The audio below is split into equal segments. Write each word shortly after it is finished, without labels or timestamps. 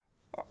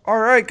All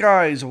right,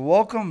 guys,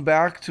 welcome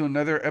back to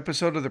another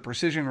episode of the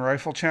Precision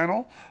Rifle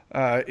Channel.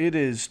 It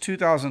is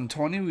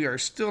 2020. We are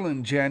still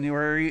in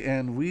January,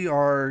 and we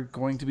are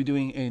going to be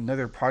doing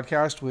another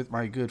podcast with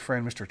my good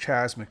friend, Mr.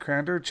 Chaz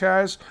McCrander.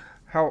 Chaz,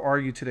 how are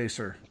you today,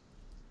 sir?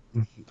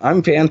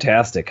 I'm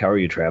fantastic. How are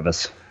you,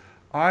 Travis?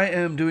 I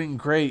am doing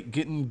great,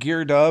 getting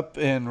geared up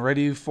and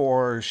ready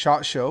for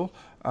SHOT Show.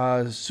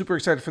 Super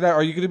excited for that.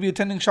 Are you going to be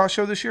attending SHOT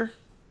Show this year?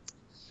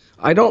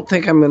 I don't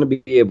think I'm going to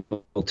be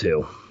able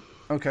to.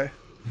 Okay.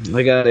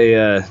 I got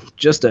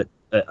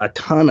a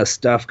ton of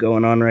stuff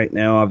going on right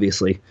now.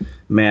 Obviously,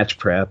 match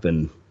prep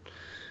and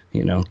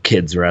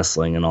kids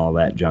wrestling and all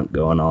that junk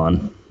going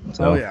on. Oh,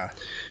 So, yeah.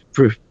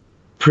 pr-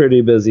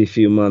 pretty busy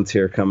few months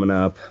here coming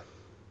up.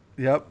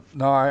 Yep.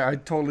 No, I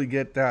totally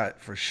get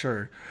that for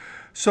sure.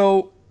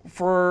 So,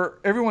 for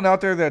everyone out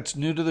there that's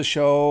new to the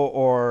show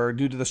or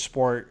new to the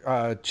sport,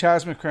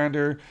 Chaz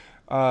McCrander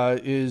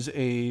is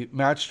a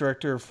match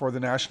director for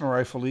the National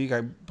Rifle League. I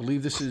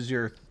believe this is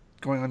your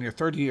going on your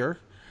third year.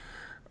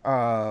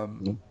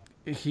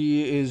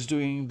 He is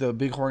doing the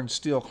Bighorn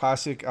Steel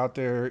Classic out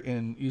there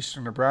in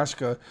eastern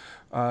Nebraska,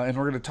 and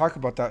we're going to talk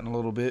about that in a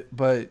little bit.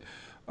 But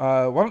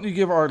why don't you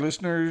give our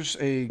listeners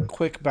a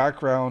quick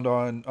background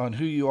on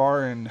who you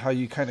are and how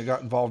you kind of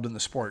got involved in the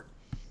sport?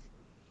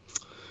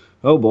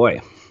 Oh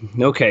boy.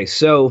 Okay,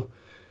 so,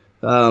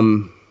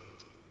 um,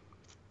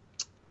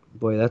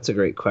 boy, that's a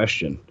great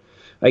question.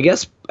 I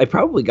guess I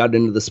probably got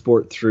into the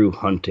sport through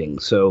hunting.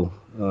 So,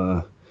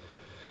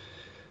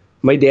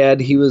 my dad,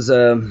 he was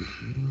a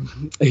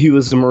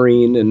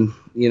Marine and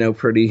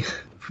pretty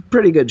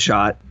good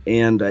shot.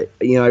 And I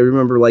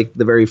remember like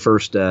the very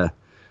first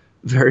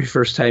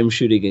time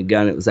shooting a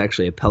gun. It was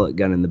actually a pellet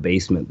gun in the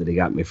basement that he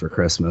got me for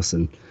Christmas.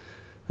 And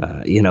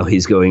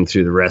he's going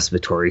through the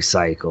respiratory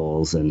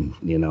cycles and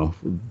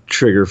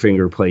trigger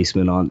finger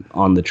placement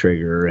on the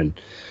trigger and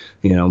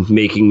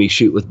making me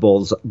shoot with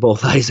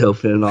both eyes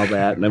open and all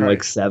that. And I'm Right.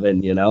 like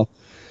 7.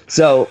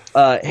 So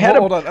had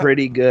Hold a on.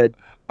 pretty good.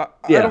 I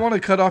don't Yeah. want to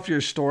cut off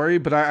your story,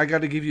 but I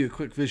got to give you a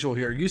quick visual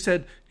here. You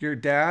said your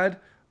dad,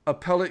 a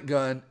pellet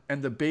gun,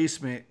 and the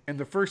basement, and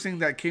the first thing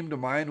that came to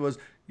mind was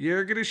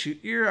you're gonna shoot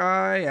your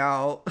eye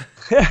out.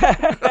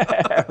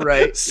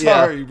 Right. Yeah.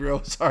 Sorry,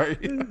 bro. Sorry.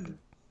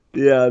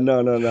 Yeah.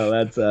 No.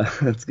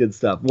 That's good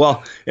stuff.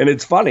 Well, and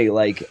it's funny,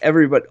 like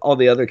everybody, all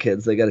the other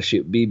kids, they got to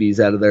shoot BBs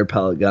out of their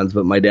pellet guns,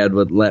 but my dad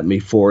wouldn't let me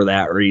for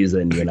that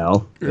reason.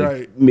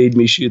 Right. It made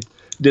me shoot.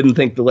 Didn't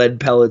think the lead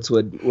pellets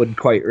would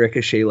quite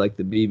ricochet like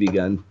the BB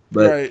gun,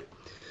 but Right.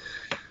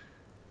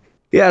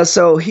 yeah.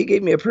 So he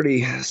gave me a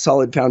pretty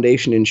solid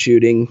foundation in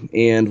shooting,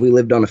 and we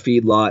lived on a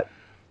feed lot.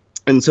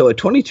 And so a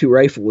 22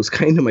 rifle was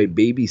kind of my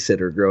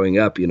babysitter growing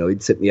up.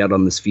 He'd sit me out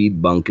on this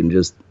feed bunk and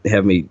just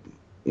have me,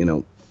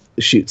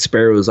 shoot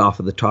sparrows off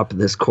of the top of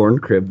this corn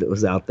crib that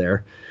was out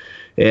there.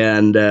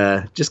 And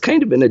just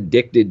kind of been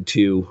addicted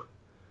to,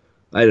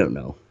 I don't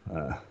know,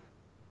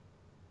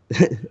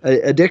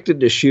 addicted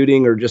to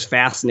shooting or just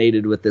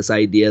fascinated with this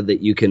idea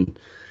that you can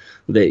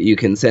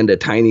send a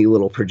tiny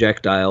little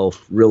projectile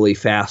really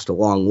fast a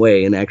long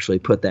way and actually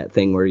put that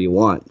thing where you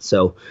want.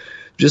 So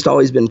just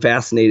always been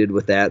fascinated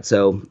with that.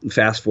 So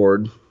fast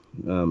forward,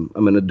 I'm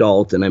an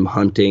adult and I'm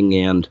hunting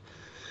and,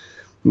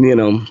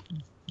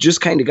 just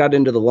kind of got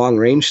into the long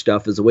range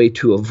stuff as a way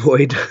to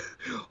avoid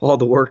all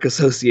the work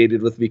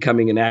associated with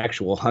becoming an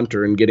actual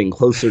hunter and getting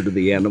closer to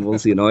the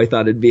animals. I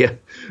thought it'd be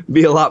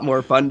a lot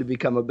more fun to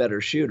become a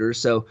better shooter.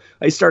 So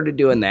I started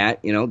doing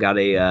that, got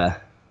a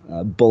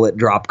bullet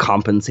drop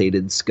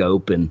compensated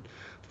scope and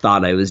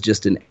thought I was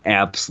just an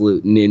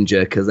absolute ninja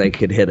because I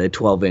could hit a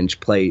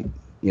 12-inch plate,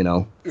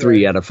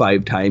 three Right. out of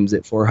 5 times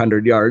at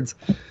 400 yards.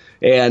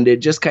 And it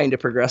just kind of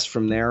progressed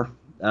from there.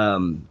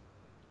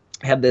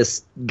 Had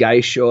this guy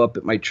show up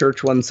at my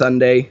church one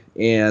Sunday,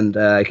 and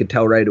I could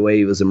tell right away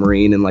he was a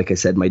Marine. And like I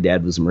said, my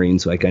dad was a Marine,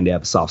 so I kind of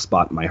have a soft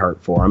spot in my heart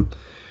for him.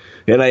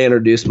 And I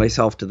introduced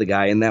myself to the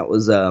guy, and that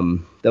was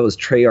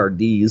Trey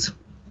Ardees,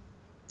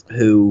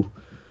 who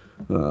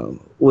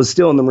was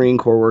still in the Marine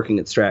Corps working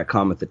at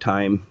Stratcom at the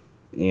time,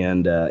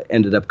 and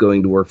ended up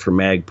going to work for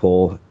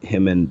Magpul.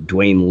 Him and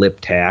Dwayne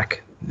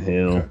Liptak,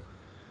 who Okay.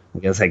 I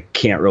guess I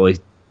can't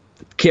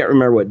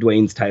remember what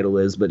Dwayne's title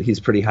is, but he's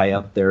pretty high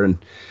up there in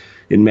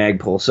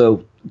Magpul.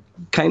 So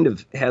kind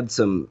of had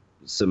some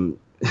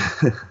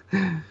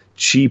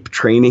cheap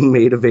training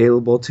made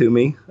available to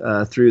me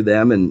through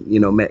them, and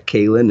met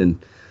Kalen, and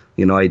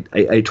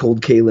I told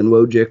Kalen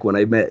Wojcik when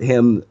I met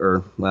him,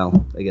 or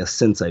well, I guess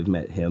since I've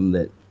met him,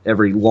 that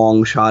every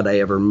long shot I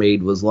ever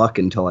made was luck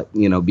until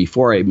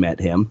before I met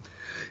him.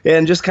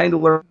 And just kind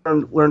of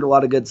learned a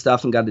lot of good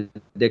stuff and got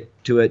addicted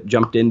to it.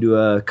 Jumped into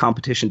a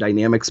competition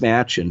dynamics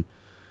match and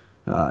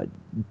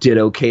did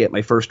okay at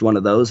my first one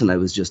of those, and I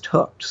was just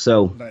hooked.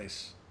 So,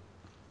 Nice.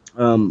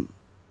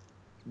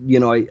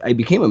 I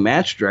became a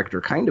match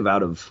director kind of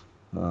out of.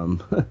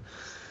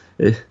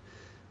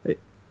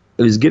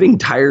 I was getting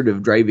tired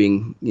of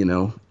driving,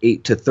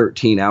 8 to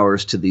 13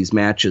 hours to these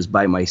matches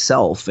by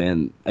myself,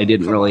 and I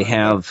didn't Come really on.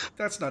 have.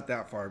 That's not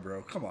that far,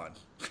 bro. Come on.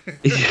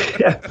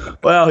 Yeah,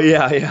 well,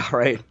 yeah,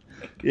 right.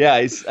 Yeah,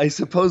 I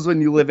suppose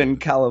when you live in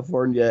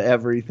California,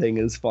 everything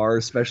is far,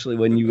 especially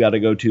when you got to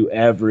go to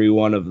every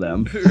one of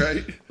them.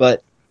 Right.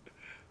 But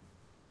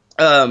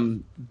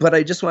but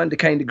I just wanted to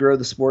kind of grow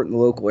the sport in the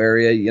local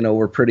area. You know,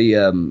 we're pretty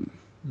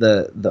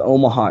the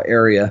Omaha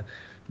area.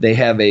 They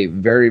have a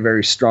very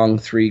very strong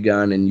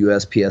 3-gun and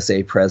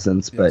USPSA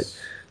presence, but Yes.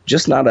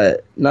 just not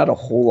a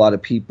whole lot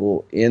of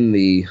people in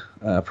the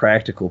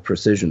practical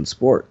precision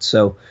sport.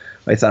 So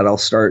I thought I'll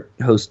start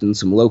hosting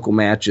some local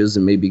matches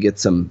and maybe get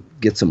some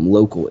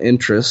local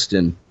interest.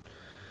 And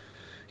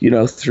you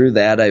know, through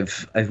that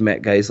I've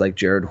met guys like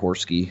Jared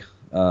Horsky,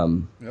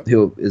 Yep.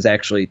 who is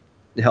actually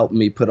helping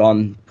me put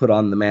on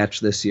the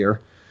match this year,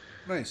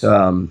 Nice.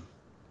 and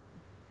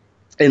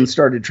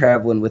started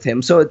traveling with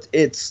him. So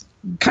it's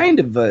kind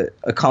of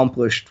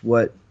accomplished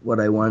what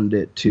I wanted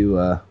it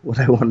to what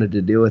I wanted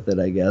to do with it,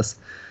 I guess.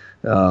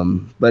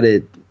 But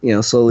it, you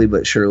know, slowly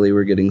but surely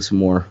we're getting some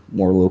more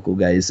local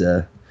guys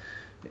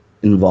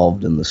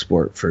involved in the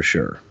sport for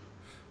sure.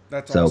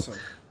 That's So awesome.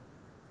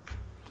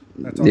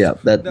 That's awesome. yeah,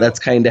 Now, that's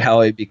kind of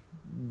how I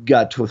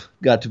got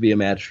to be a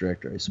match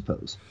director, I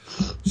suppose.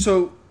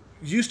 so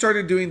you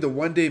started doing the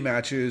 1-day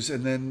matches,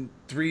 and then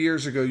 3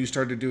 years ago you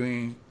started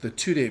doing the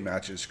 2-day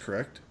matches,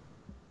 correct?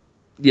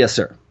 Yes,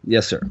 sir.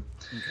 Yes, sir.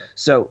 Okay.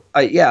 So,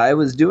 I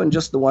was doing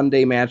just the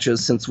 1-day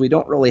matches since we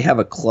don't really have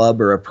a club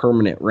or a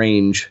permanent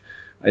range.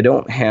 I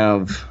don't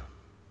have,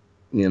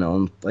 you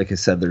know, like I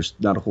said, there's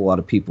not a whole lot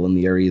of people in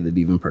the area that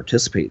even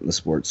participate in the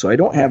sport. So I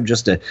don't have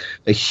just a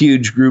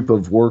huge group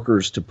of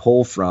workers to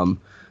pull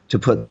from to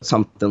put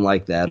something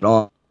like that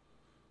on.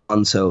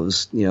 So it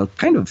was, you know,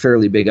 kind of a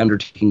fairly big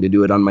undertaking to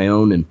do it on my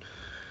own, and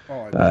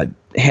Oh, I bet.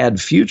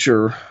 had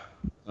future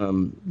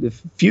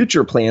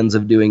plans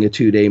of doing a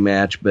 2-day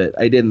match, but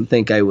I didn't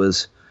think I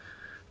was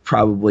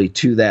probably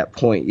to that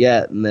point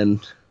yet. And then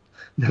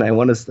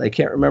I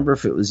can't remember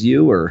if it was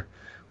you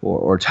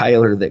or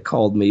Tyler that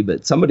called me,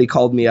 but somebody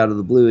called me out of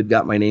the blue, had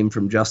got my name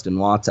from Justin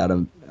Watts out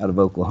of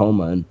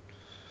Oklahoma, and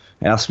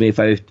asked me if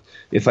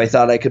I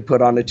thought I could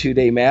put on a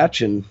 2-day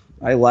match, and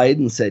I lied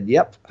and said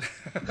yep.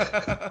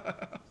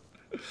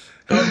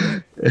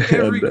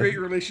 Every great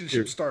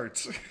relationship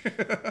starts.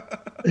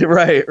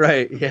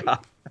 Right, yeah.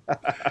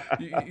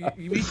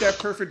 You meet that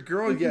perfect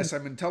girl. Yes,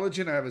 I'm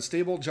intelligent. I have a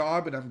stable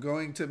job, and I'm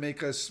going to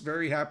make us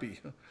very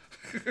happy.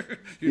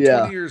 You're Yeah.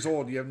 20 years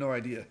old. You have no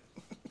idea.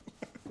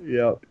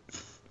 Yep.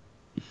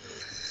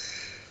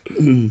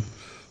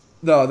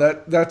 No,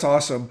 that's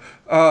awesome.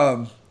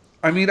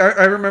 I mean,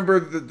 I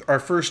remember our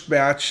first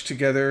match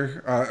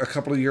together a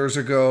couple of years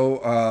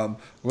ago.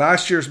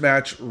 Last year's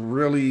match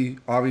really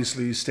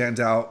obviously stands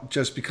out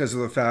just because of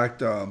the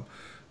fact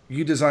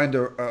you designed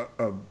a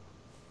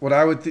what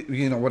I would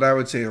what I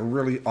would say a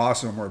really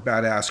awesome or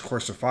badass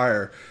course of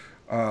fire,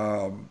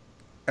 and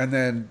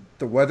then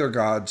the weather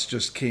gods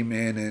just came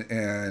in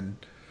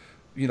and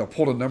you know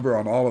pulled a number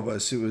on all of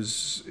us. It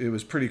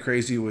was pretty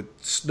crazy with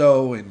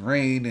snow and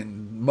rain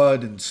and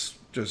mud and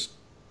just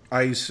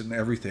ice and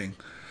everything.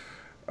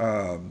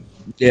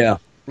 Yeah.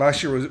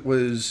 Last year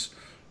was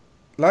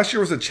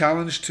a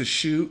challenge to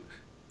shoot.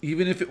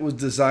 Even if it was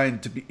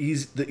designed to be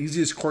the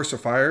easiest course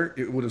of fire,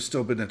 it would have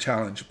still been a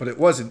challenge. But it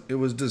wasn't. It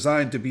was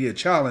designed to be a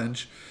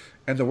challenge,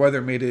 and the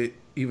weather made it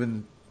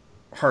even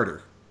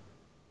harder.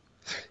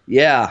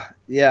 Yeah.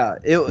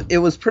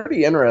 It was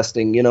pretty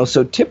interesting, you know.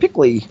 So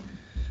typically,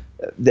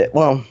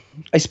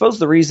 I suppose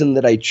the reason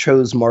that I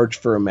chose March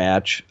for a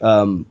match,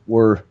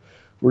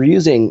 we're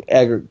using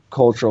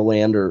agricultural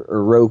land or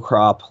row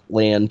crop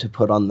land to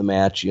put on the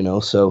match, you know.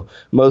 So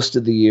most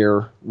of the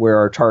year where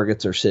our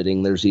targets are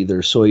sitting, there's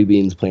either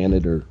soybeans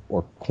planted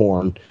or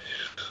corn.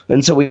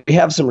 And so we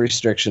have some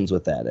restrictions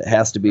with that. It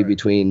has to be Right.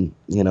 between,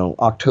 you know,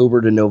 October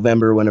to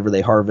November whenever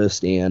they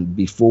harvest and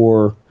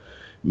before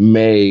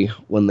May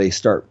when they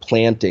start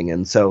planting.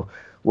 And so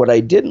what I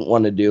didn't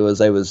want to do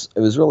is I was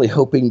really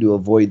hoping to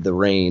avoid the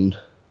rain.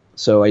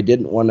 So I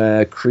didn't want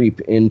to creep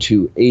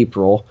into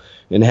April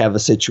and have a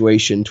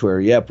situation to where,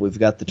 yep, we've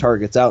got the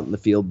targets out in the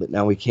field, but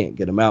now we can't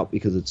get them out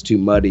because it's too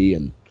muddy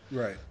and,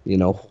 Right. you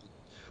know,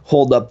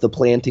 hold up the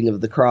planting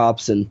of the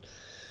crops. And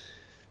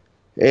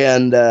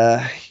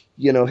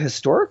you know,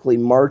 historically,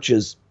 March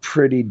is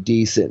pretty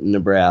decent in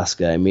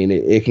Nebraska. I mean,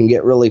 it can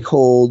get really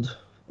cold.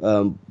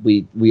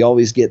 We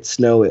always get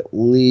snow at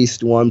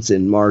least once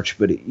in March,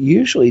 but it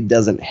usually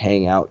doesn't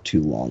hang out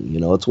too long. You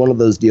know, it's one of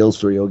those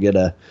deals where you'll get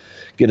a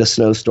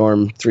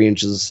snowstorm, 3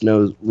 inches of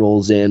snow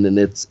rolls in, and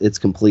it's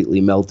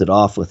completely melted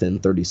off within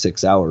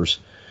 36 hours.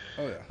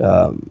 Oh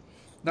yeah.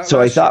 Not So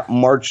I last thought year.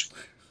 March,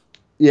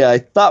 I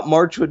thought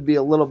March would be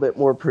a little bit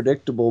more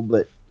predictable,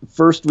 but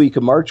first week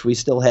of March we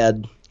still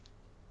had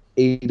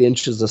 8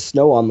 inches of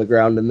snow on the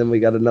ground, and then we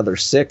got another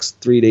 6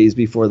 3 days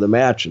before the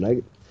match, and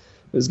I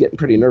was getting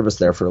pretty nervous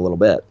there for a little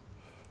bit.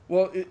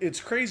 Well, it's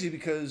crazy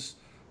because,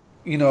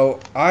 you know,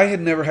 I had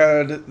never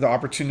had the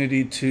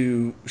opportunity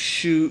to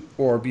shoot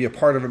or be a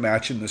part of a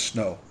match in the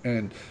snow.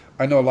 And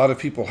I know a lot of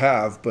people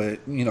have, but,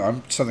 you know,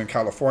 I'm Southern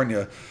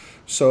California,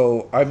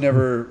 so I've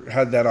never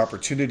had that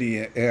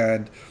opportunity.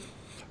 And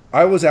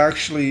I was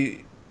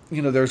actually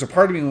there was a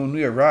part of me when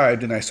we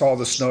arrived and I saw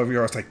the snow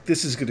everywhere. I was like,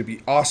 this is going to be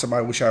awesome. I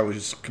wish I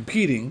was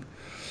competing.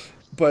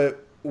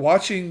 But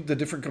watching the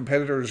different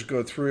competitors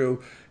go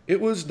through,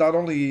 it was not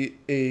only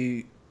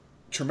a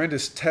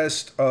tremendous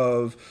test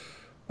of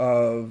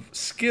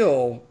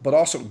skill, but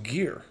also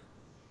gear.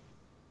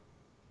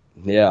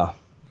 Yeah.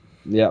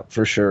 Yeah,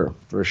 for sure.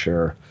 For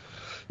sure.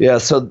 Yeah.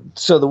 So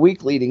the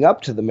week leading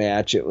up to the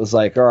match, it was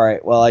like, all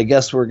right, well, I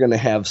guess we're going to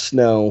have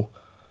snow.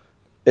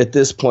 At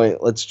this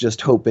point, let's just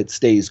hope it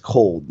stays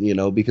cold,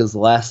 because the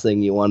last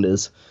thing you want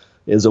is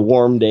a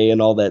warm day and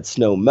all that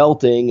snow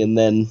melting. And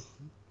then,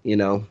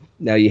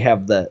 now you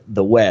have the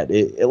wet.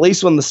 At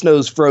least when the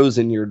snow's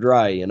frozen, you're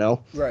dry,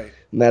 Right.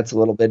 And that's a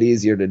little bit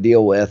easier to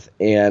deal with.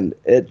 And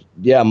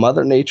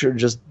Mother Nature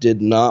just did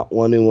not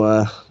want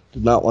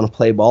to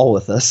play ball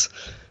with us.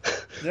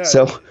 Yeah.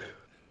 So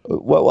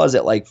what was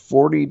it, like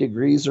 40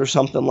 degrees or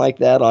something like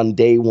that on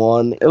day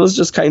one? It was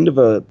just kind of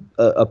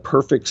a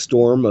perfect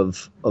storm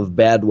of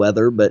bad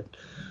weather, but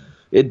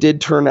it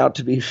did turn out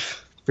to be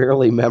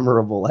fairly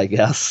memorable, I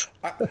guess.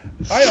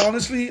 I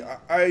honestly,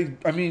 I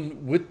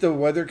mean, with the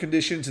weather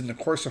conditions and the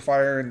course of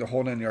fire and the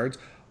whole 9 yards,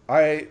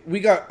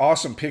 we got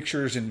awesome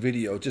pictures and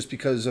video just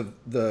because of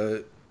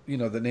the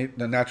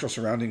natural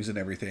surroundings and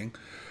everything.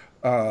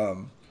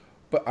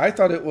 But I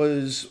thought it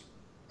was,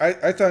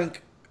 I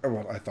think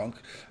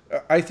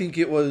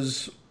it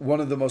was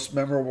one of the most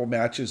memorable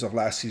matches of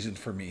last season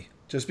for me,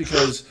 just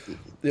because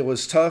it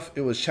was tough,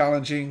 it was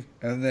challenging,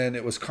 and then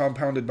it was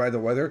compounded by the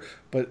weather.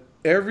 But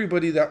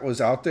everybody that was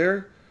out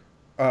there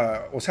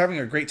was having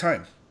a great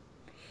time.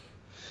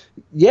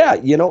 Yeah,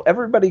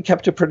 everybody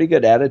kept a pretty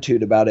good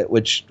attitude about it,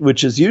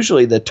 which is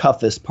usually the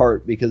toughest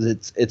part, because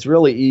it's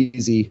really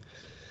easy,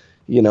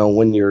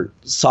 when your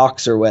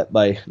socks are wet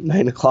by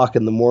 9 o'clock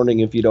in the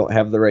morning, if you don't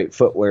have the right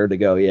footwear, to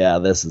go, yeah,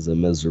 this is a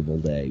miserable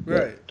day.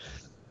 But,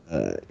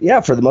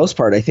 right. For the most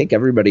part, I think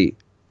everybody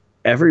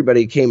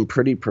came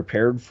pretty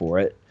prepared for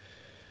it,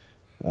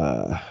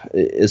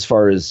 as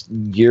far as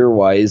gear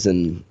wise,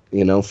 and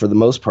for the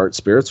most part,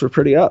 spirits were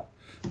pretty up.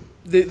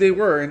 They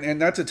were,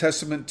 and that's a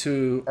testament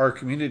to our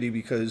community,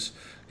 because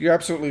you're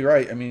absolutely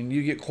right. I mean,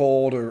 you get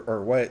cold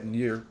or wet and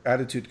your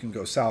attitude can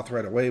go south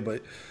right away,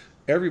 but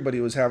everybody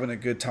was having a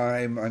good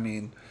time. I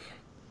mean,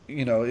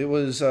 it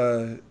was,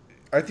 I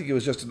think it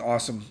was just an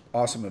awesome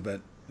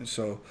event.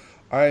 So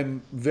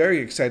I'm very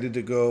excited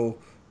to go,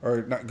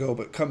 or not go,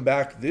 but come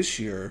back this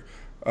year.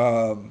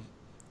 I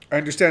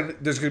understand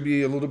there's going to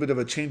be a little bit of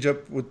a change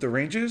up with the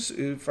ranges,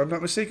 if I'm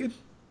not mistaken.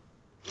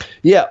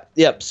 Yeah.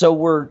 So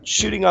we're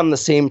shooting on the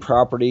same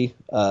property.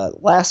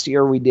 Last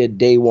year we did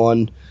day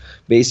one,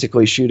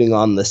 basically shooting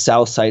on the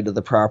south side of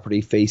the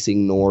property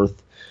facing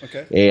north.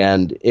 Okay.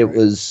 And it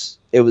was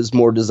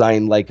more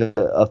designed like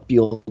a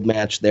field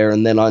match there.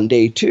 And then on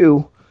day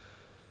two,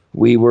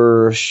 we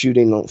were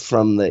shooting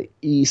from the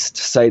east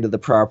side of the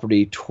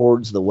property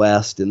towards the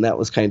west, and that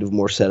was kind of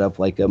more set up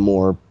like a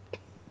more,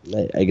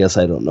 I guess,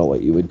 I don't know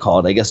what you would call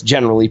it. I guess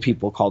generally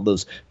people call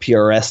those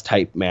PRS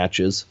type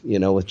matches,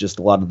 with just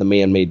a lot of the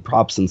man-made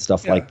props and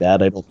stuff like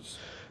that.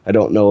 I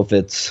don't know if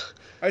it's,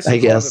 I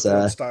guess,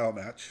 style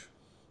match.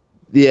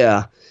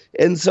 Yeah.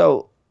 And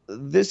so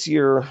this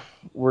year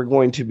we're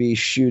going to be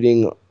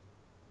shooting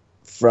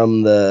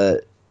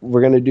we're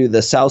going to do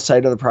the south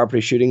side of the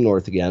property shooting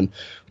north again,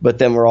 but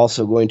then we're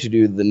also going to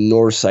do the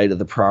north side of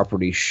the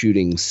property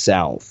shooting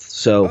south.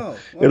 So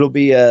it'll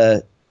be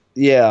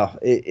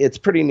it's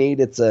pretty neat.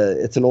 It's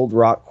an old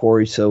rock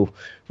quarry, so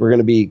we're going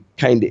to be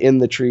kind of in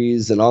the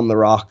trees and on the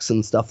rocks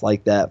and stuff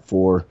like that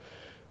for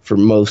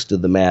most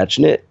of the match.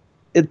 And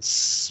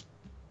it's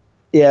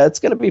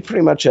going to be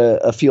pretty much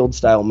a field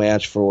style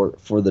match for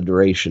the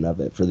duration of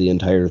it, for the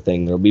entire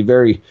thing. There'll be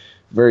very,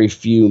 very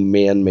few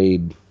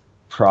man-made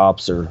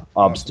props or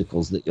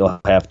obstacles that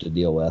you'll have to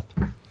deal with.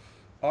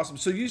 Awesome.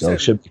 So you said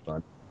it should be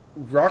fun.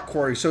 Rock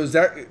quarry. So does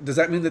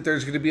that mean that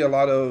there's going to be a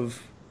lot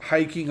of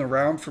hiking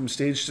around from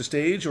stage to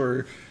stage,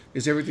 or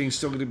is everything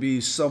still going to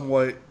be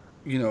somewhat,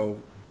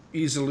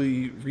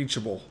 easily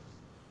reachable?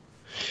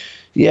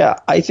 Yeah,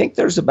 I think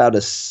there's about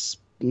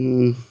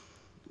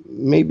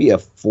maybe a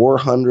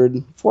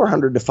 400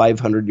 to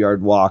 500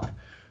 yard walk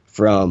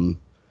from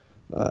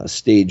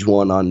stage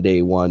 1 on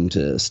day 1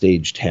 to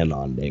stage 10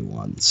 on day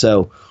 1.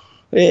 So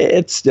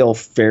it's still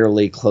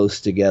fairly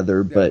close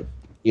together, but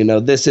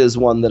this is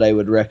one that I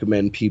would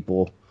recommend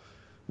people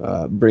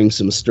bring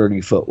some sturdy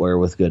footwear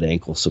with good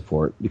ankle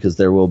support, because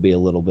there will be a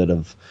little bit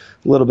of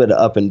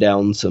up and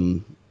down,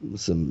 some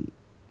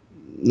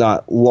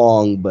not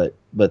long, but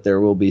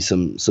there will be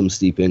some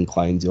steep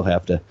inclines you'll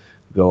have to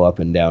go up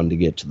and down to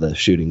get to the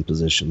shooting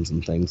positions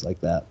and things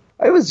like that.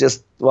 I was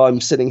just, while I'm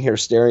sitting here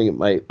staring at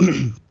my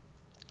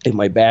in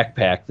my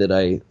backpack that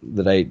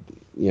I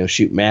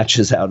shoot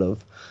matches out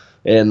of,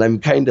 and I'm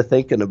kind of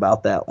thinking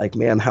about that, like,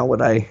 man, how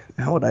would I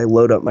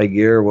load up my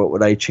gear? What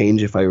would I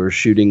change if I were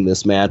shooting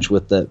this match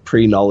with the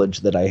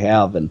pre-knowledge that I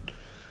have? And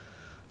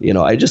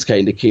I just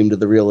kind of came to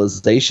the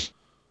realization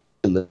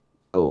that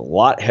a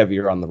lot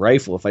heavier on the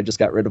rifle if I just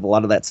got rid of a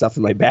lot of that stuff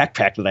in my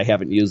backpack that I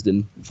haven't used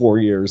in 4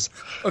 years.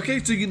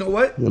 Okay, so you know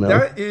what?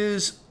 That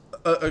is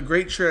a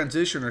great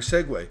transition or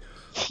segue.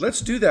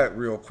 Let's do that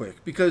real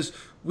quick because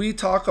we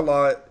talk a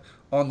lot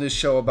on this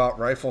show about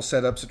rifle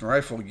setups and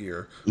rifle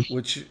gear,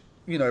 which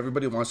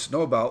everybody wants to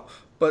know about.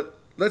 But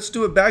let's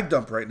do a bag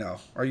dump right now.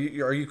 Are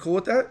you cool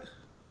with that?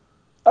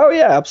 Oh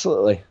yeah,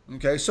 absolutely.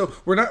 Okay, so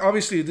we're not,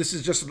 obviously this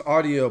is just an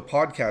audio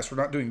podcast.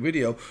 We're not doing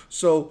video.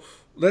 So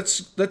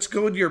let's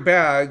go into your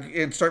bag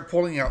and start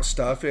pulling out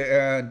stuff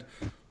and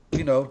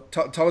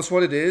tell us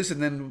what it is,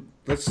 and then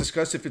let's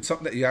discuss if it's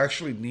something that you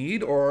actually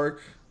need or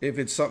if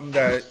it's something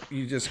that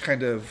you just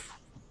kind of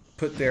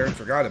put there and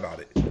forgot about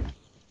it.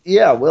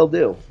 Yeah, will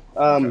do.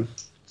 Okay.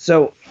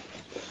 So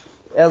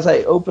as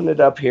I open it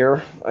up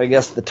here, I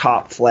guess the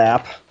top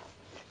flap,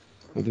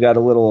 we've got a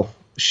little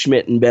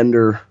Schmidt and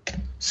Bender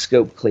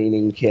scope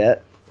cleaning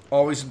kit.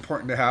 Always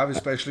important to have,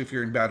 especially if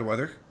you're in bad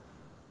weather.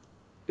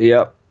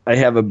 Yep. I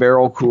have a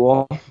barrel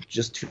cool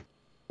just to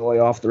annoy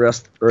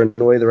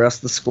the rest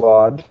of the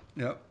squad.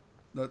 Yep.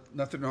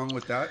 Nothing wrong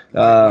with that.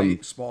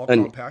 Small,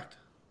 compact.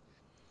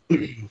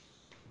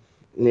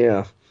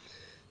 Yeah.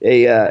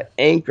 A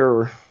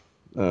Anchor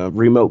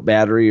remote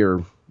battery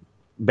or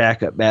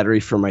backup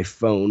battery for my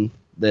phone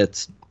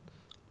that's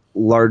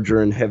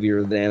larger and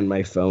heavier than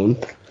my phone.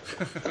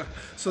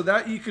 So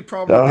that you could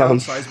probably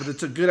downsize, but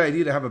it's a good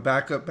idea to have a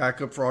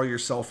backup for all your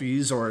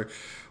selfies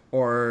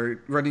or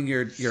running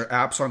your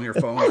apps on your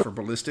phone for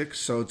ballistics.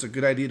 So it's a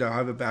good idea to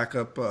have a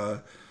backup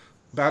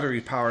battery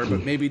power,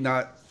 but maybe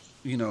not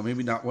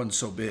one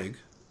so big.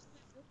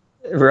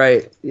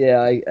 Right.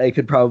 Yeah, I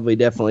could probably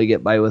definitely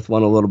get by with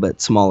one a little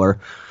bit smaller.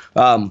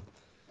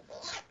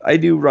 I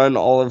do run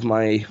all of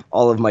my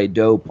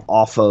dope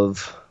off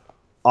of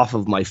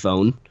my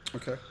phone.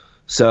 Okay.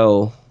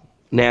 So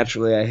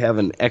naturally, I have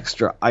an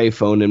extra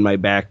iPhone in my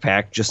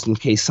backpack just in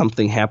case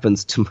something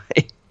happens to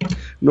my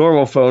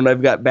normal phone.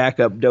 I've got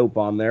backup dope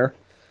on there.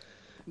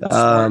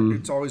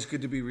 It's always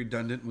good to be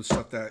redundant with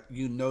stuff that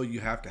you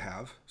have to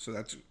have. So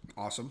that's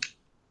awesome.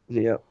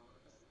 Yep.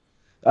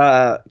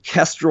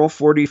 Kestrel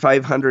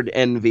 4500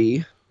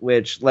 NV,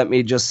 which let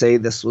me just say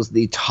this was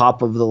the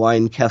top of the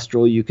line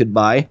Kestrel you could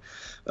buy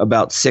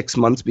about 6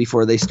 months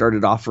before they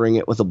started offering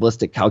it with a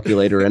ballistic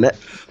calculator in it.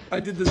 I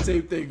did the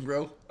same thing,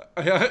 bro.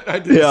 I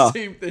did the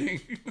same thing.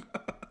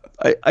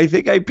 I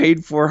think I paid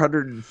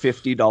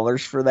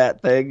 $450 for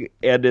that thing,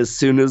 and as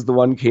soon as the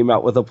one came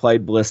out with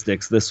applied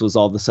ballistics, this was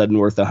all of a sudden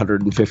worth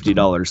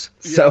 $150.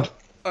 Yeah, so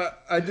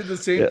I did the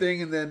same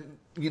thing, and then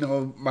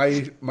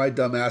my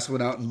dumb ass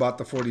went out and bought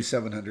the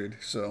 4700.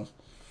 So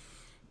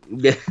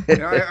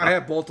I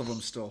have both of them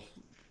still.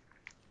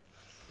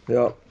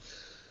 Yeah.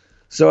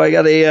 So I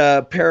got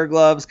a pair of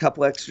gloves,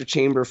 couple extra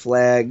chamber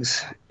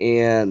flags,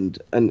 and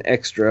an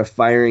extra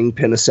firing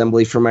pin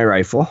assembly for my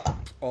rifle.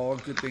 All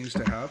good things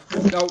to have.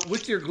 Now,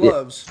 with your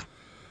gloves,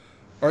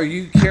 are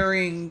you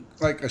carrying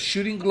like a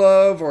shooting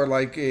glove or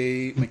like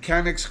a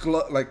mechanic's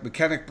glove, like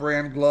mechanic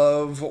brand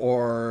glove,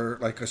 or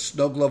like a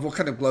snow glove? What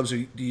kind of gloves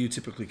do you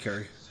typically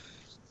carry?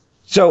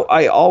 So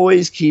I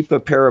always keep a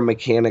pair of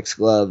mechanic's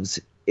gloves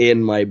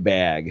in my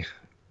bag.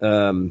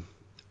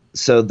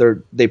 So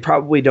they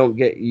probably don't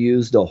get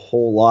used a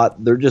whole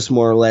lot. They're just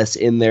more or less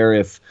in there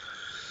if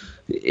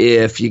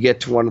you get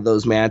to one of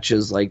those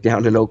matches like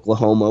down in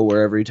Oklahoma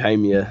where every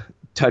time you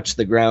touch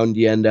the ground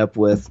you end up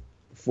with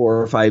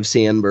 4 or 5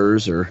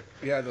 sandburrs or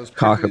those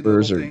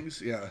cockaburs or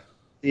things.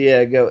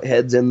 goat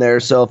heads in there.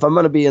 So if I'm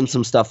going to be in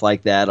some stuff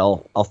like that,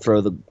 I'll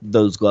throw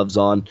those gloves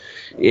on.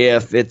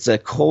 If it's a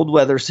cold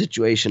weather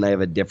situation, I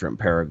have a different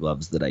pair of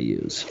gloves that I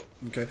use.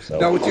 Okay. So,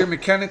 now with your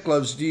mechanic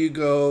gloves, do you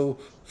go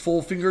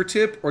full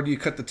fingertip or do you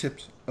cut the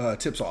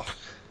tips off?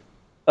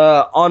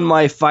 On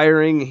my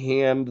firing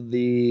hand,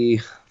 the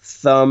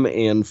thumb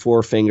and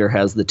forefinger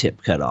has the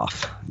tip cut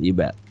off. You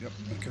bet. Yep.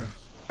 Okay.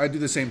 I do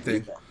the same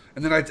thing.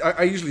 And then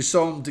I usually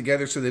sew them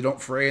together so they don't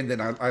fray, and then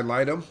I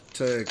light them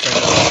to kind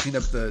of clean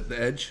up the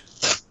edge.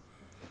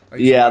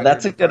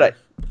 That's a good idea.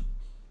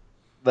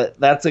 But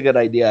that's a good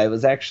idea. I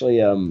was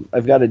actually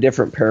I've got a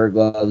different pair of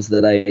gloves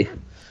that I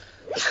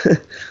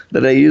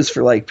that I use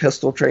for like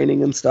pistol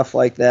training and stuff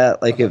like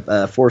that, like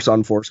a force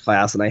on force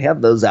class, and I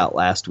had those out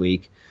last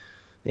week,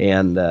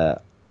 and I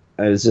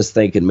was just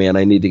thinking, man,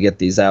 I need to get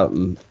these out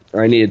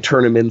or I need to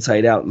turn them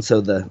inside out and sew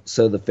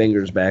the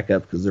fingers back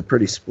up because they're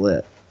pretty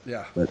split.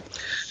 Yeah. But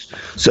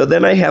so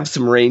then I have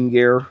some rain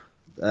gear.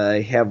 I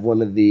have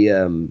one of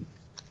the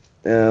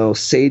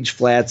Sage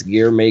Flats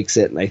gear makes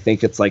it, and I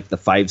think it's like the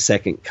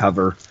 5-second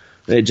cover.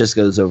 And it just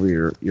goes over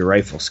your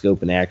rifle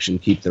scope in action,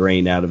 keep the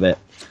rain out of it.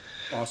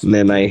 Awesome.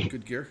 And then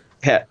good gear.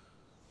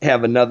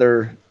 Have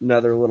another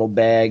little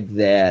bag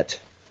that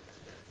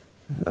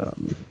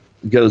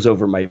goes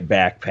over my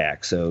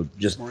backpack. So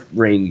just Smart.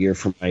 Rain gear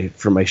for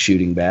my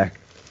shooting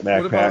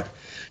backpack.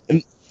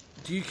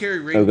 Do you carry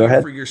rain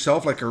gear for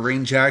yourself, like a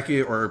rain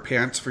jacket or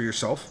pants for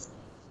yourself?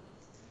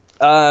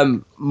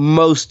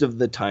 Most of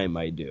the time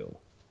I do.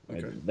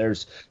 Okay.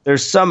 There's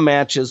some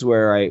matches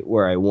where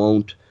I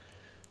won't.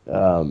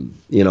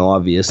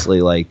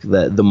 Obviously, like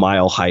the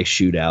Mile High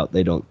shootout,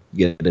 they don't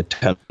get a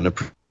ton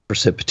of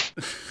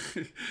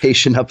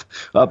precipitation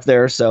up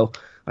there. So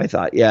I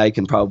thought, yeah, I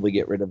can probably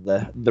get rid of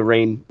the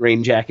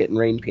rain jacket and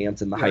rain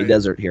pants in the high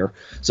desert here.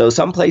 So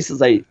some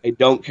places I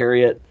don't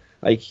carry it.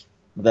 Like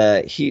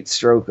the Heat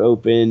Stroke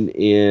Open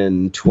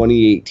in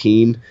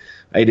 2018,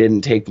 I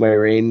didn't take my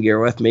rain gear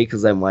with me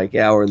because I'm like,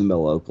 yeah, we're in the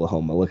middle of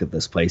Oklahoma. Look at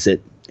this place.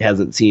 It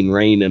hasn't seen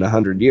rain in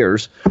 100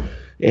 years.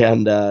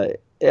 And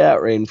yeah,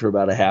 it rained for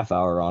about a half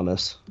hour on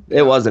us.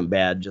 It wasn't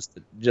bad,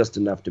 just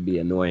enough to be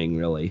annoying,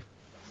 really.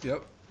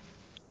 Yep.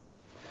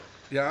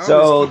 Yeah, I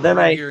so always keep then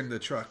mine here in the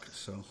truck,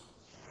 so.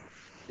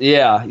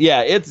 Yeah,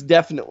 it's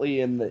definitely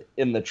in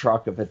the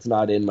truck if it's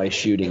not in my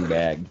shooting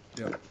bag.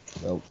 Yep.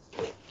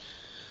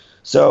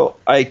 So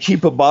I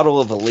keep a bottle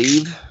of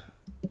Aleve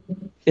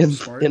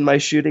in my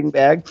shooting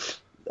bag.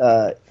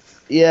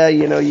 Yeah,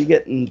 you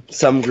get in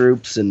some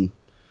groups and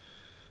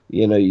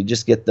you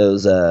just get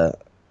those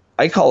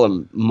I call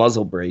them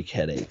muzzle brake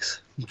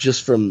headaches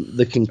just from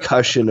the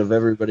concussion of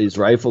everybody's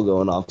rifle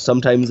going off.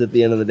 Sometimes at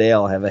the end of the day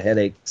I'll have a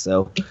headache,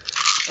 so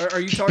are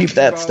you talking keep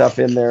that about stuff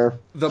in there.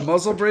 The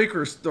muzzle brake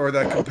or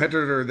that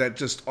competitor that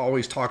just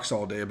always talks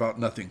all day about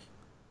nothing?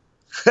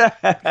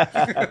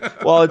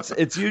 Well,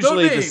 it's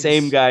usually the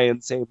same guy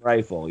and same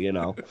rifle,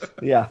 Yeah.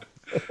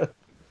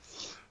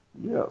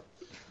 Yeah.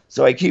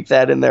 So I keep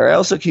that in there. I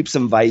also keep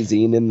some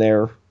Visine in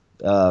there,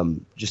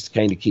 just to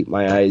kind of keep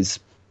my eyes,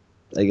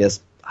 I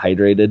guess,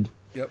 hydrated.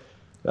 Yep.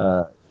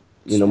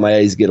 My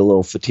eyes get a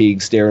little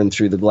fatigued staring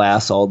through the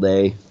glass all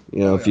day.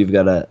 If you've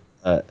got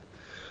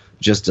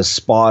just a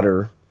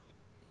spotter.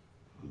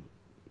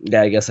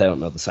 Yeah, I guess I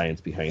don't know the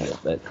science behind it,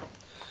 but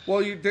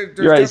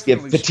your eyes get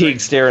fatigued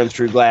staring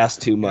through glass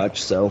too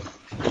much. So,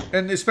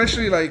 and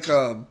especially like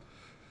for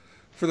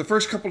the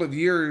first couple of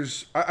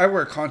years, I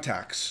wear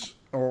contacts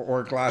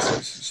or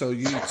glasses, so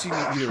you see me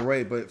either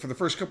way. But for the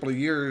first couple of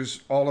years,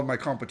 all of my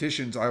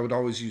competitions, I would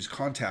always use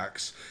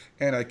contacts.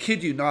 And I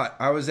kid you not,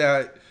 I was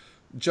at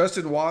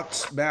Justin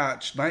Watt's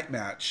night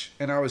match,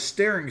 and I was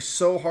staring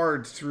so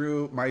hard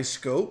through my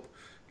scope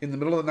in the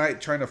middle of the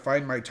night trying to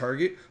find my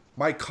target,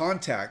 my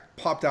contact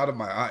popped out of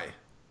my eye.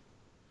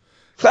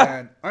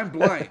 And I'm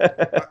blind.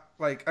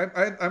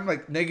 I'm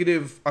like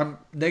negative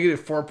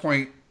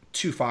 4.25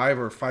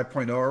 or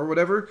 5.0 or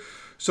whatever.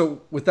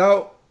 So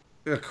without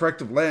a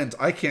corrective lens,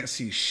 I can't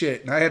see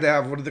shit. And I had to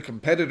have one of the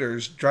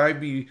competitors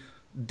drive me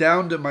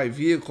down to my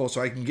vehicle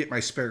so I can get my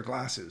spare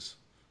glasses.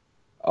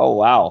 Oh,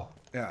 wow.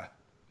 Yeah.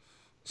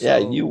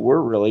 So, you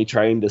were really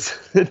trying to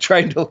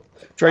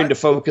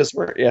focus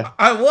where, yeah.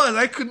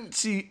 I couldn't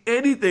see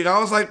anything. I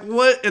was like,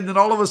 what? And then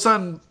all of a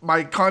sudden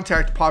my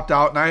contact popped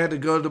out and I had to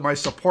go to my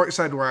support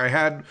side where I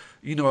had,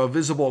 a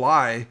visible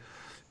eye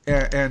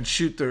and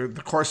shoot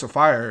the course of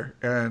fire.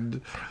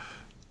 And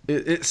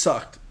it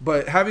sucked.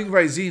 But having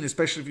Visine,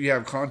 especially if you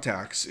have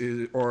contacts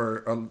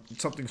or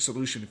something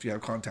solution, if you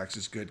have contacts,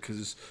 is good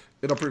because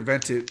it'll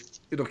prevent it.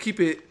 It'll keep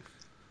it,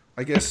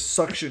 I guess,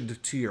 suctioned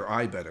to your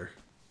eye better.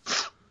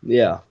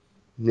 Yeah.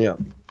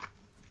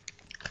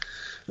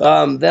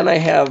 Then I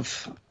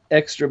have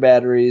extra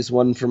batteries,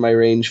 one for my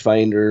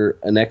rangefinder,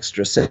 an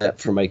extra set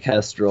for my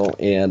Kestrel,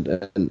 and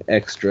an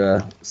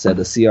extra set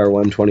of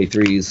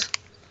CR123s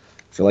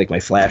for like my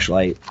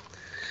flashlight.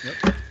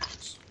 Yep.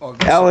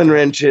 Allen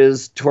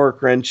wrenches,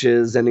 torque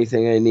wrenches,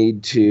 anything I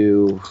need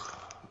to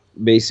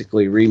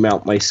basically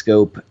remount my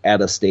scope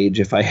at a stage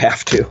if I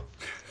have to.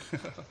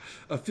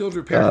 A field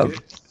repair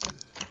kit.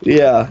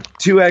 Yeah,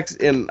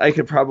 2X, and I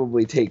could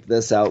probably take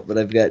this out, but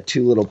I've got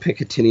two little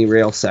Picatinny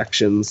rail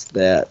sections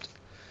that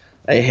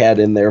I had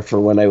in there for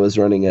when I was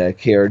running a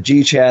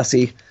KRG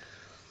chassis,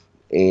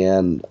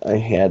 and I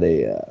had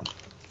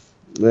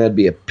that'd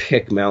be a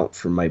pick mount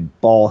for my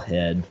ball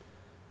head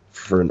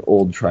for an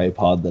old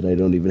tripod that I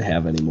don't even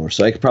have anymore,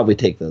 so I could probably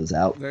take those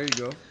out. There you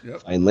go.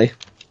 Yep. Finally.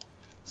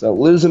 So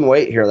losing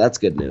weight here, that's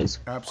good news.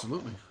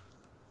 Absolutely.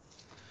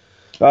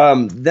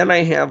 Then I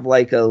have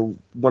like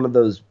one of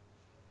those,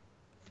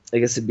 I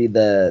guess it'd be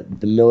the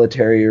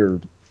military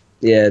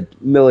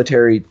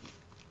military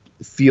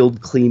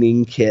field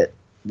cleaning kit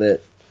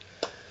that,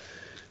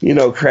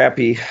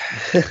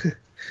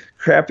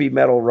 crappy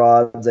metal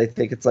rods. I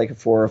think it's like a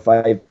 4 or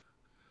 5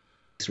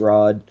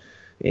 rod,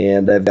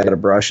 and I've got a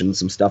brush and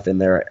some stuff in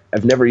there.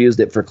 I've never used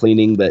it for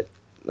cleaning, but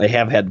I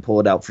have had to pull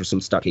it out for some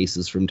stock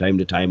cases from time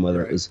to time,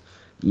 whether it was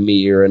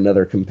me or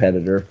another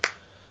competitor.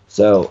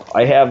 So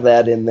I have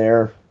that in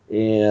there,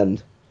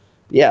 and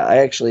yeah, I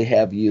actually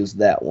have used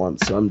that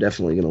once, so I'm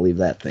definitely going to leave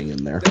that thing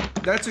in there.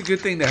 That's a good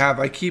thing to have.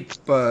 I keep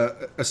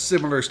a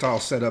similar style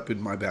setup in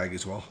my bag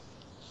as well.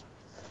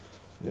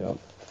 Yeah.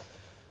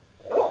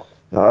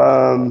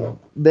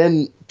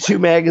 Then 2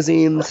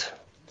 magazines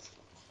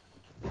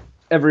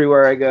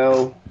everywhere I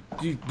go.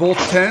 Do you both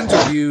 10s,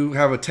 or do you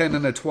have a 10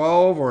 and a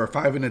 12, or a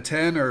 5 and a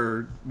 10,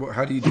 or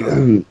how do you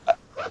do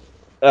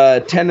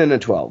that? 10 and a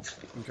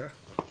 12. Okay.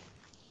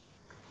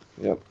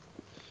 Yep.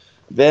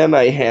 Then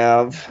I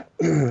have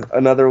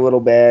another little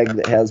bag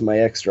that has my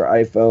extra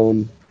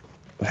iPhone.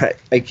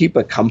 I keep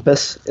a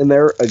compass in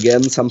there.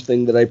 Again,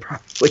 something that I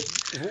probably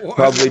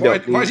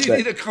don't need. Why do you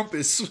need a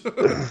compass?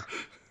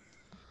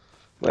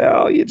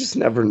 Well, you just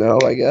never know,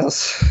 I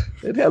guess.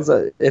 It has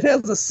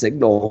a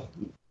signal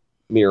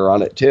mirror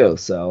on it too.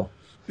 So,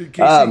 In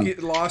case you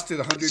get lost at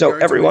 100 so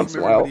yards every away once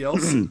from in a while, everybody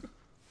else.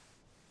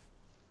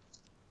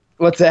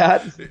 what's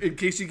that? In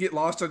case you get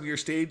lost on your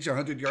stage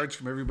 100 yards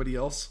from everybody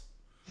else.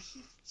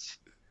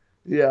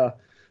 Yeah.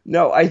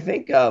 No, I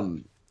think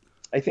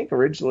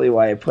originally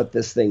why I put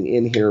this thing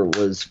in here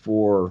was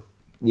for,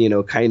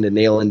 kind of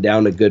nailing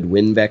down a good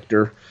wind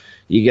vector.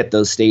 You get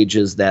those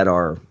stages that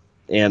are,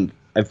 and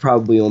I've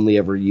probably only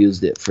ever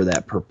used it for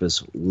that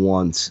purpose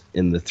once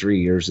in the 3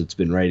 years it's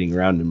been riding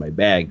around in my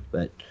bag,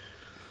 but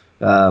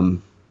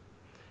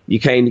you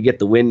kind of get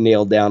the wind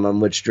nailed down on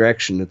which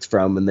direction it's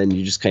from, and then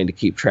you just kind of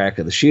keep track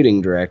of the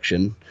shooting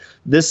direction.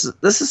 This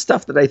is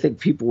stuff that I think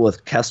people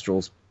with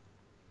Kestrels,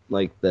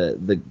 like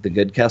the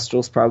good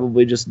Kestrels,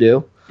 probably just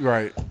do.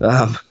 Right.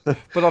 But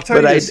I'll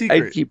tell you a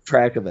secret. I'd keep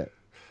track of it.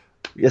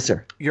 Yes,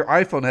 sir. Your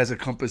iPhone has a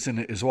compass in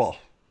it as well.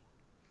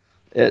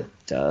 It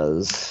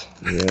does.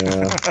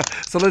 Yeah.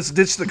 So let's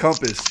ditch the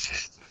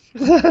compass.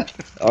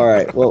 All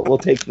right. Well, we'll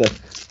take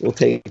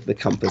the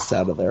compass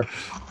out of there.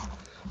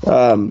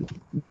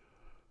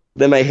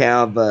 Then I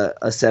have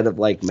a set of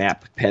like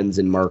map pens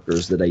and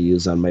markers that I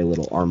use on my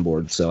little arm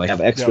board. So I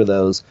have extra of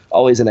those.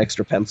 Always an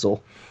extra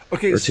pencil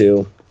or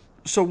two.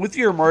 So with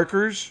your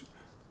markers,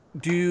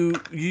 do you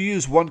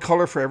use one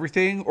color for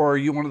everything, or are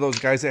you one of those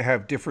guys that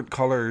have different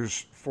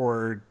colors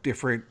for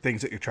different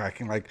things that you're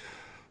tracking? Like,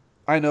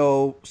 I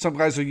know some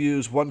guys will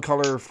use one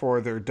color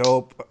for their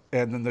dope,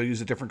 and then they'll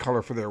use a different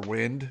color for their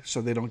wind,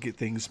 so they don't get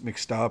things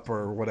mixed up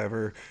or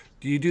whatever.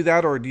 Do you do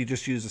that, or do you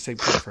just use the same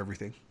color for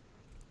everything?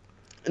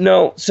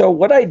 No. So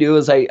what I do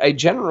is I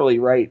generally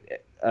write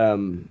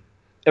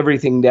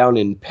everything down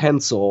in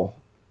pencil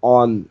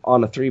on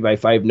a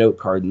 3x5 note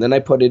card, and then I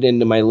put it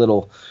into my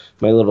little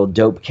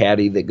dope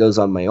caddy that goes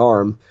on my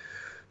arm,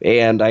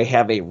 and I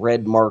have a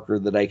red marker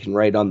that I can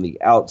write on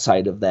the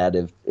outside of that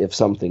if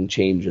something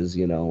changes,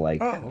 like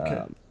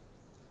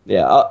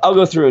yeah, I'll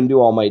go through and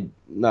do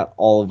not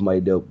all of my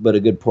dope, but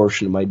a good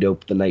portion of my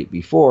dope the night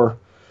before,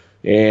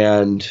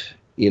 and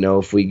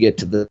if we get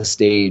to the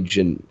stage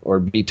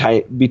or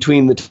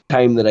between the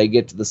time that I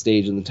get to the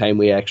stage and the time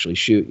we actually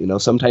shoot,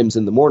 sometimes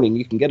in the morning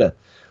you can get a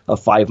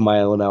 5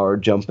 mile an hour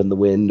jump in the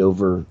wind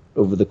over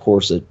the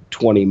course of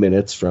 20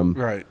 minutes from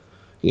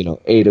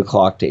 8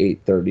 o'clock to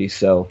 8:30.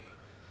 So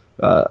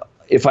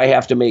if I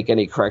have to make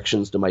any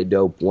corrections to my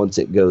dope once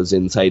it goes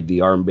inside the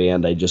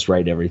armband, I just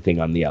write everything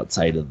on the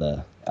outside of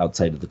the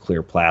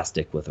clear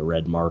plastic with a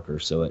red marker,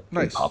 so it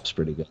pops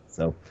pretty good.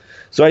 So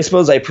I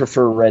suppose I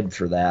prefer red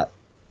for that.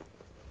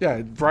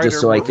 Yeah, brighter,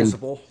 just so more I can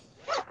visible.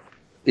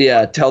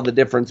 Yeah, tell the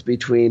difference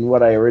between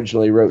what I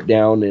originally wrote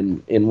down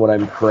and what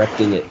I'm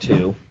correcting it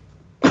to.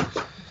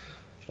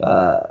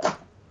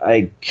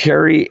 I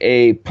carry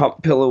a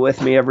pump pillow with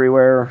me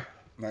everywhere.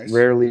 Nice.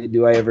 Rarely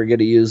do I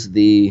use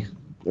the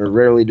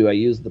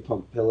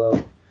pump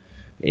pillow,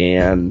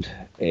 and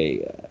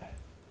a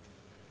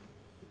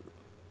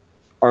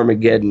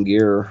Armageddon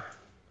Gear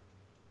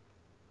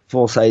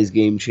full-size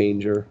game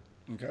changer.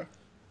 Okay.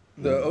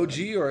 The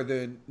OG or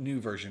the new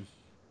version?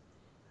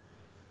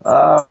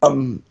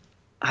 I'm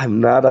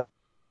not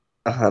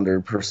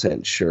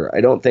 100% sure.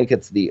 I don't think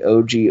it's the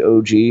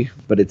OG,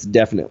 but it's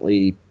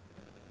definitely,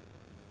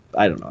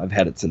 I don't know. I've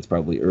had it since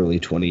probably early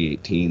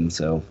 2018.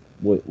 So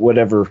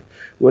whatever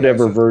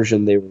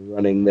version they were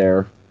running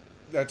there.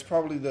 That's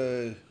probably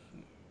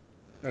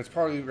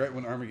right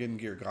when Armageddon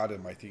Gear got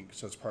him, I think.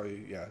 So it's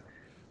probably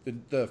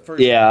the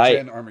first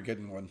gen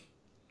Armageddon one.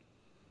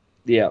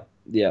 Yeah.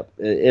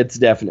 It's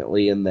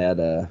definitely in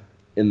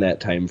that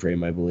time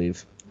frame, I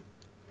believe.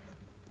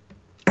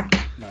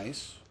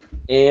 Nice.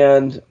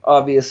 And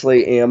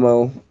obviously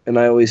ammo, and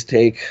I always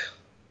take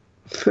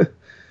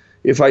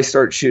if I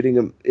start shooting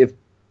them, if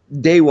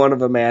day one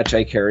of a match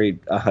I carry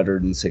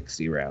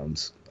 160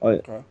 rounds.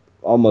 Okay.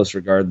 Almost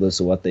regardless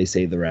of what they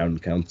say the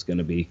round count's going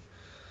to be.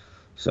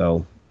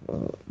 So,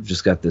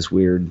 just got this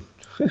weird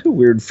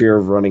fear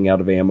of running out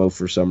of ammo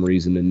for some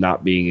reason and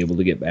not being able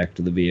to get back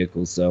to the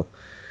vehicle. So,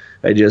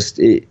 I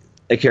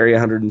carry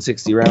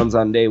 160 rounds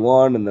on day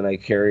one, and then I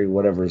carry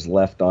whatever's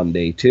left on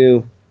day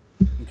two.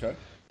 Okay.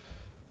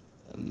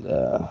 And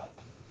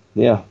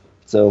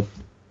so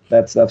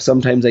that stuff.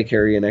 Sometimes I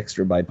carry an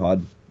extra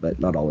bipod, but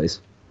not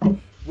always.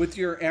 With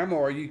your ammo,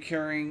 are you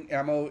carrying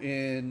ammo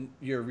in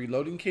your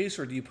reloading case,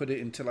 or do you put it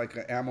into like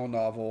an ammo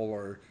novel,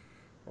 or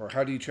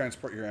how do you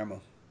transport your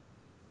ammo?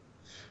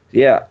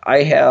 Yeah,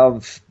 I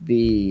have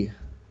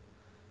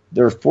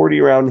they're 40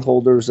 round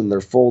holders, and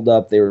they're fold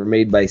up. They were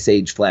made by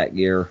Sage Flats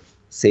gear.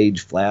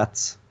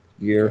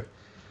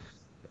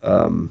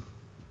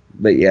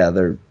 But yeah,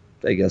 they're,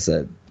 I guess,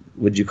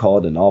 would you call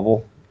it a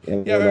novel?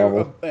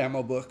 Novel?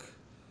 Ammo book.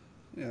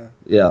 Yeah.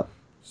 Yeah.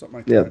 Something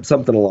like that. Yeah,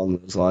 something along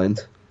those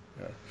lines.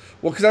 Yeah.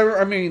 Well, because I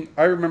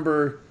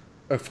remember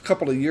a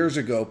couple of years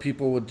ago,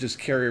 people would just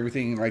carry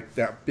everything in like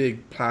that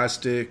big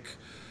plastic,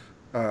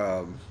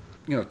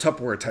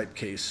 Tupperware type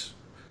case,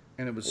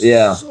 and it was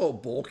so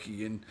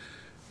bulky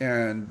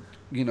and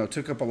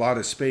took up a lot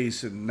of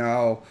space. And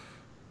now,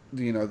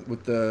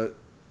 with the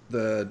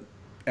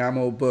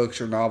ammo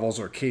books or novels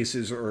or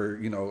cases or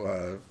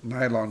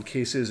nylon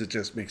cases. It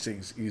just makes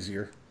things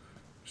easier.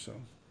 So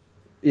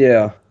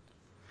Yeah.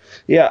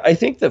 Yeah, I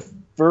think the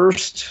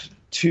first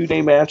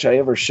 2-day match I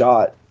ever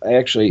shot, I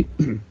actually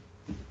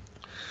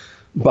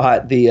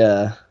bought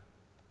the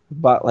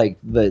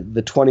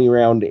 20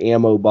 round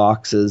ammo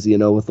boxes,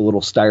 with the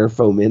little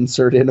styrofoam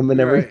insert in them and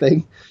right.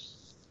 everything,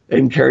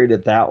 and carried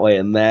it that way,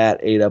 and that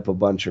ate up a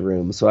bunch of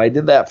room. So I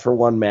did that for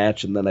one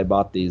match, and then I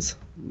bought the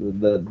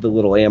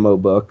little ammo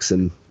books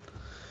and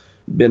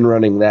been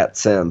running that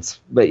since.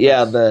 But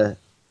yeah, Nice.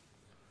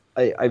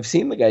 I've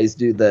seen the guys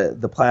do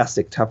the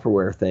plastic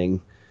Tupperware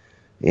thing,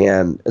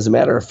 and as a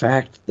matter of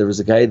fact, there was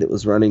a guy that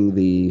was running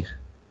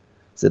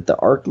is it the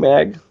Arc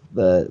Mag,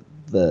 the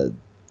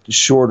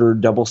shorter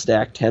double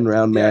stack 10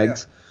 round Yeah, yeah.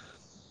 mags,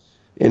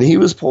 and he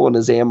was pulling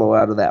his ammo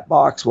out of that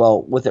box.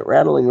 Well, with it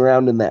rattling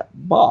around in that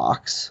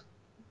box,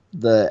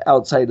 the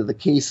outside of the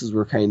cases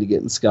were kind of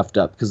getting scuffed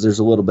up because there's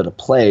a little bit of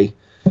play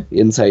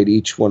inside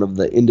each one of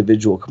the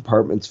individual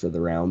compartments for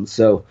the rounds.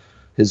 So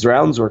his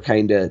rounds were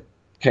kind of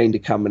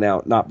coming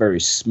out not very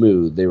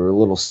smooth. They were a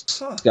little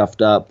Huh.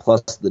 scuffed up,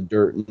 plus the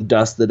dirt and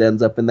dust that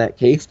ends up in that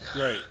case.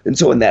 Right. And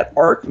so in that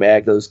Arc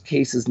Mag, those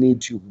cases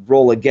need to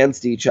roll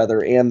against each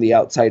other and the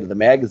outside of the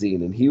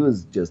magazine. And he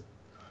was just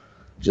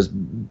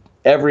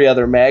every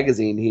other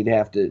magazine he'd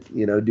have to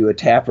do a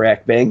tap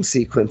rack bang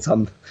sequence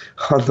on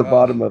the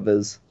bottom of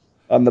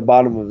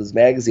his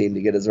magazine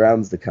to get his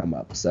rounds to come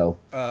up. So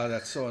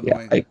That's so yeah,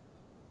 annoying.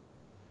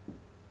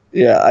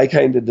 I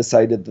kind of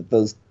decided that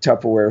those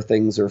Tupperware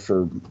things are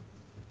for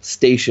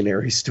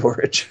stationary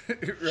storage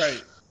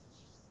Right.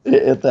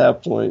 at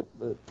that point.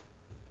 But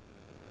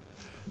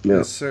yeah.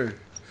 Yes, sir.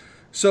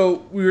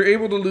 So we were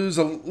able to lose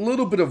a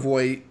little bit of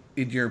weight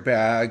in your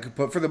bag,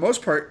 but for the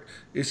most part,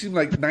 it seemed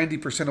like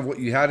 90% of what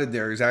you had in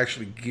there is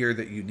actually gear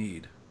that you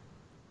need.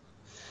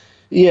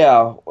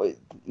 Yeah,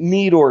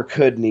 need or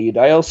could need.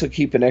 I also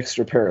keep an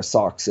extra pair of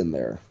socks in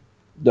there.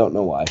 Don't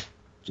know why.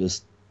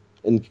 Just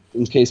in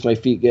case my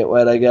feet get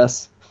wet, I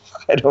guess.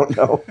 I don't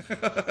know.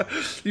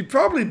 You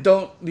probably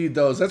don't need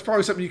those. That's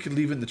probably something you can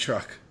leave in the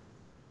truck.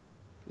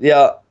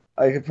 Yeah,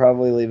 I could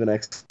probably leave an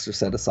extra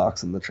set of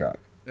socks in the truck.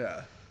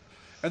 Yeah.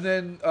 And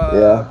then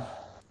Yeah.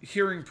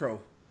 Hearing Pro.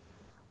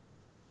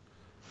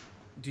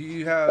 Do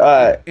you have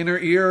Uh, inner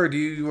ear, or do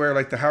you wear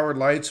like the Howard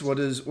Lights? What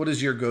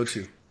is your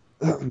go-to?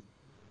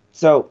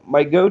 so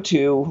my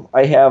go-to,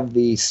 I have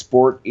the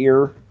Sport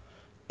Ear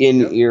Yep.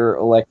 in-ear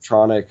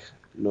electronic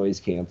noise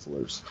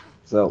cancelers.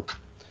 So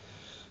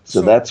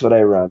So that's what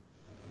I run.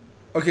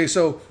 okay,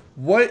 so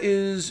what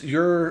is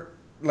your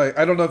like?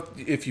 I don't know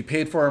if you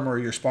paid for them or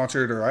you're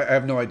sponsored, or I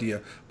have no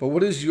idea. But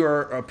what is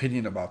your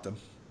opinion about them?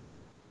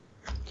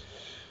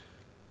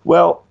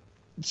 Well,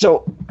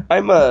 so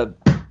I'm a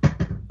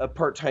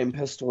part-time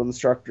pistol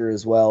instructor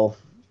as well,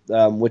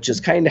 which is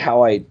kind of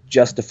how I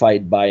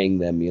justified buying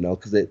them,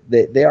 because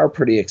they are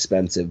pretty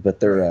expensive, but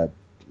they're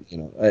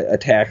Right. a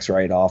tax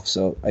write-off,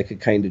 so I could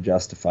kind of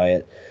justify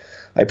it.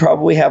 I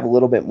probably have a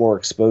little bit more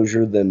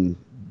exposure than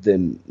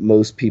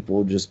most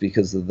people just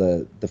because of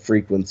the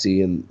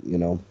frequency and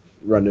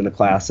running a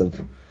class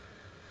of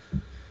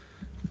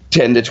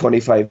 10 to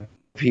 25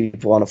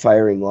 people on a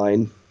firing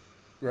line.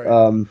 Right.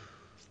 Um,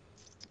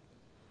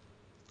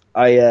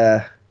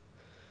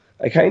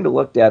 I kind of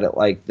looked at it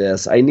like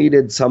this. I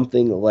needed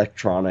something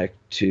electronic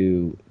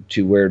to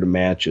wear to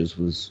matches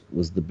was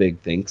the big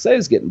thing, because I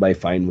was getting by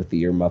fine with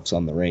the earmuffs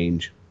on the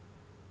range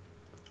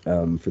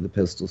for the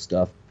pistol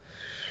stuff.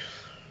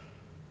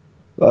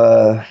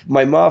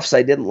 My muffs,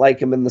 I didn't like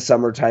them in the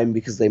summertime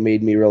because they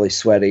made me really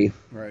sweaty.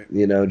 Right.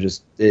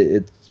 Just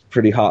it's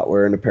pretty hot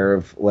wearing a pair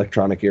of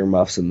electronic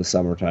earmuffs in the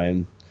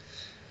summertime.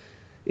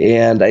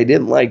 And I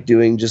didn't like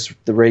doing just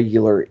the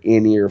regular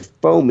in-ear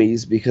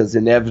foamies because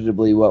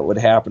inevitably what would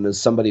happen is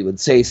somebody would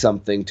say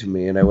something to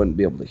me and I wouldn't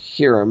be able to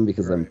hear them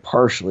because I'm Right.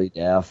 partially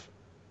deaf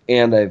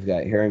and I've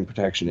got hearing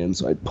protection in.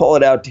 So I'd pull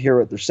it out to hear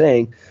what they're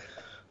saying.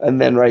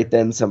 And then right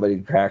then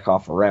somebody'd crack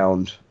off a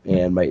round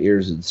and my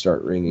ears would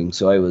start ringing.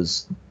 So I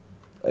was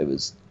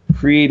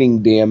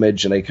creating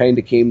damage, and I kind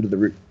of came to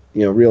the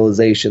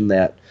realization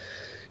that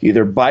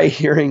either buy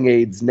hearing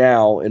aids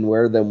now and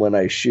wear them when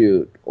I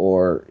shoot,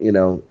 or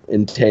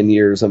in 10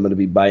 years I'm going to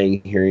be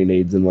buying hearing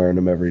aids and wearing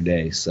them every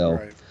day. So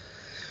Right.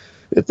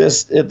 at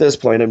this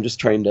point, I'm just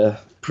trying to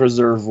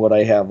preserve what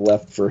I have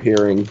left for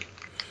hearing.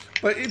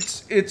 But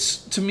it's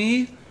to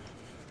me,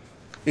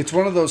 it's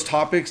one of those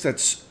topics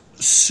that's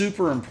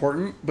super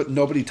important, but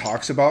nobody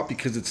talks about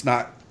because it's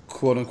not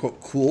quote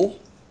unquote cool.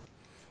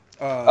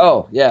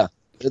 Oh yeah,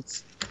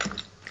 it's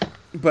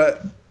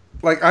But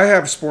like I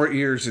have sport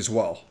ears as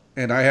well,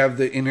 and I have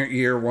the inner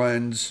ear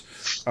ones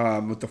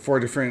with the 4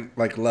 different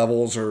like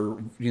levels or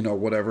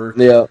whatever.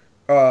 yeah.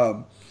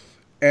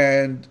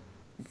 And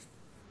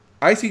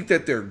I think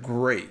that they're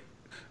great.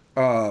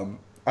 I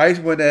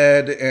went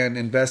ahead and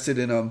invested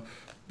in them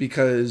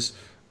because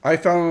I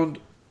found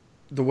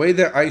the way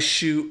that I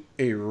shoot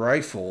a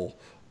rifle,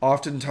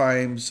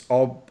 oftentimes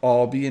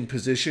I'll be in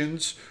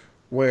positions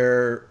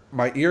where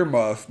my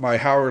earmuff, my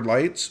Howard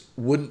lights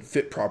wouldn't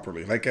fit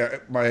properly. Like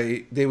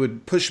they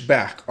would push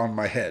back on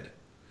my head,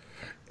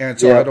 and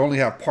so Yeah. I'd only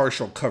have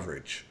partial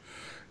coverage.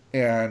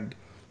 And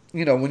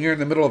when you're in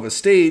the middle of a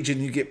stage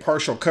and you get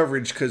partial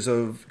coverage because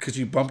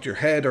you bumped your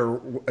head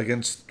or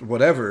against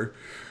whatever,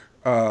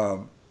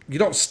 you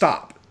don't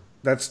stop.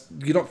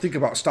 You don't think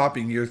about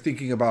stopping. You're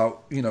thinking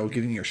about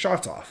getting your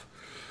shots off.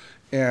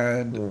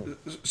 And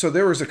so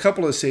there was a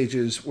couple of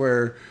stages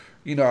where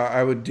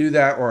I would do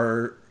that,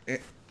 or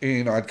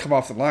I'd come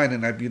off the line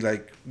and I'd be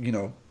like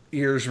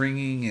ears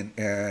ringing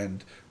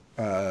and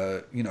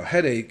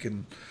headache.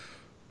 And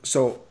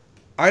so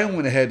I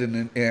went ahead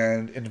and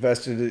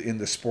invested in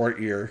the sport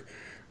ear,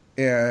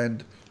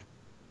 and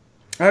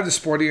I have the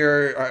sport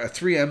ear.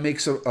 3M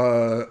makes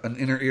an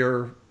inner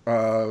ear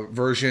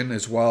version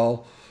as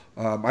well.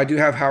 I do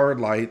have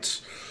Howard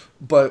lights,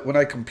 but when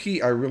I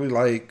compete, I really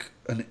like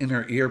an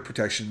inner ear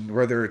protection,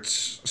 whether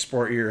it's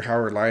sport ear,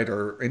 Howard light,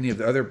 or any of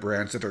the other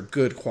brands that are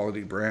good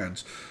quality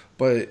brands.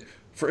 But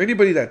for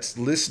anybody that's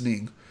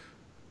listening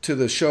to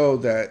the show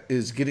that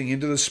is getting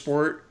into the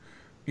sport,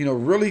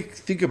 really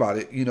think about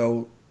it.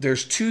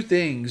 There's two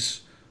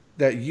things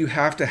that you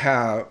have to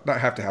have,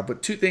 not have to have,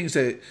 but two things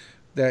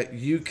that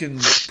you can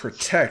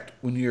protect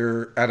when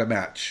you're at a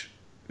match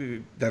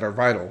that are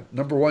vital.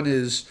 Number one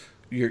is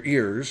your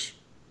ears,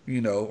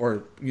 one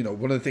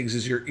of the things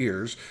is your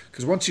ears,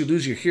 because once you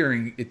lose your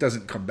hearing, it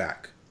doesn't come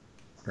back,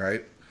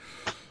 right?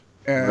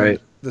 And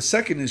Right. the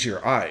second is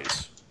your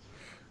eyes.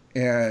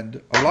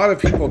 And a lot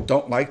of people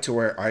don't like to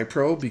wear eye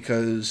pro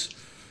because,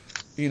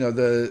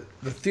 the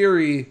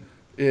theory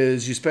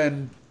is you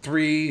spend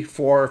 $3,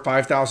 $4,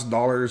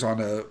 $5,000 on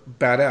a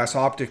badass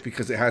optic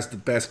because it has the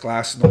best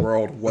glass in the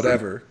world,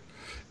 whatever,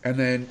 and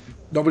then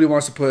nobody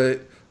wants to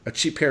put a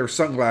cheap pair of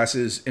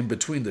sunglasses in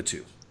between the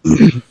two.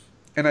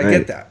 And I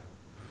get that,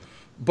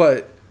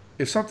 but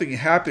if something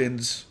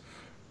happens,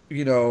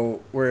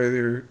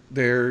 where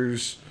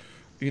there's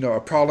a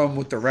problem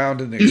with the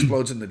round and it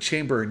explodes in the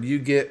chamber and you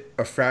get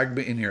a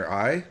fragment in your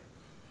eye,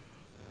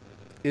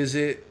 is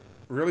it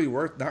really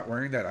worth not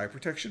wearing that eye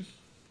protection?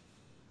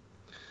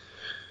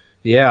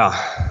 Yeah.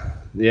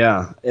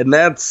 Yeah. And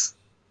that's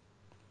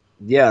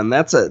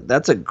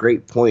a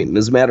great point. And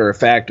as a matter of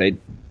fact, I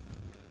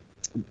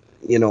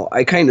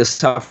kind of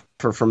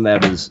suffer from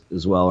that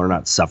as well, or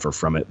not suffer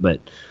from it, but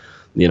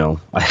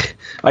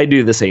I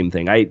do the same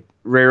thing. I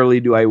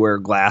rarely do I wear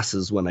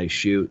glasses when I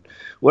shoot.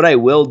 What I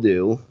will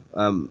do,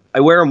 I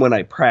wear them when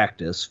I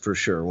practice for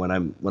sure. When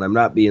I'm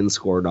not being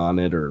scored on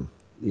it, or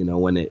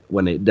when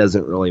it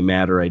doesn't really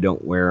matter, I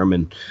don't wear them,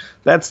 and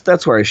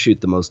that's where I shoot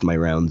the most of my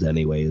rounds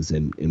anyway, is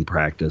in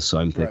practice. So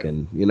I'm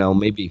thinking,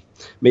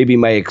 maybe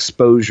my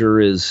exposure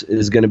is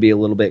going to be a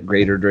little bit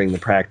greater during the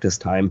practice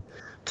time.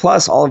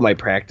 Plus, all of my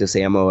practice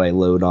ammo I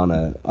load on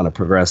a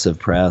progressive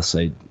press.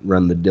 I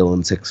run the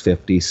Dillon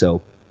 650,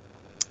 so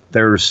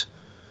there's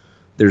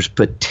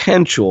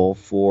potential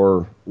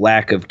for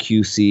lack of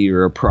QC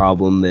or a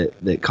problem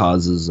that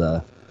causes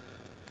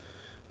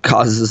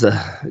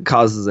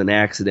an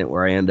accident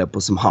where I end up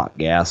with some hot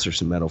gas or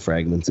some metal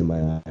fragments in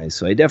my eyes.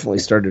 So I definitely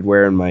started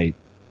wearing my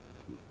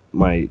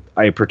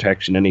eye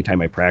protection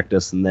anytime I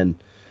practice. And then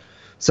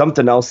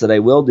something else that I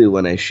will do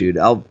when I shoot,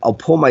 I'll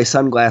pull my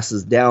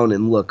sunglasses down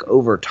and look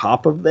over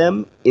top of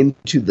them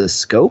into the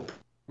scope.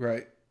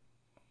 Right.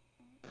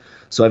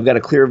 So I've got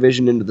a clear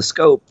vision into the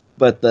scope,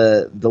 but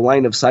the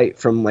line of sight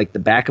from like the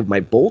back of my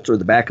bolt or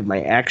the back of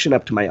my action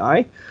up to my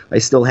eye, I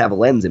still have a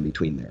lens in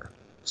between there.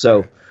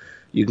 So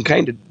you can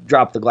kind of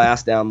drop the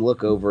glass down,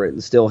 look over it,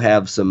 and still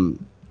have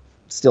some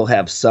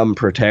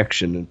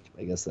protection. And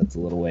I guess that's a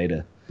little way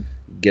to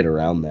get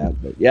around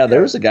that. But yeah,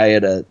 there was a guy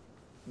at a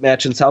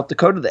match in South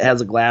Dakota that has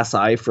a glass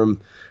eye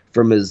from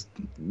his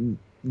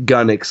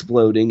gun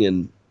exploding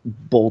and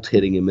bolt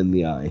hitting him in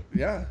the eye.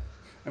 Yeah.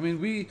 I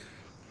mean, we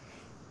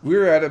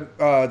were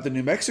at the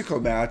New Mexico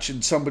match,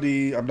 and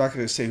somebody, I'm not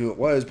going to say who it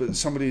was, but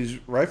somebody's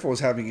rifle was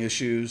having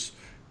issues,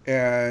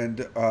 and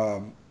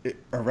a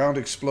round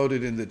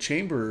exploded in the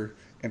chamber,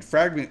 and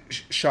fragment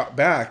shot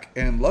back,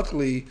 and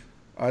luckily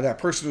that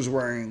person was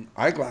wearing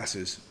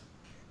eyeglasses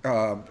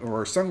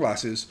or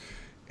sunglasses,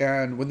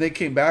 and when they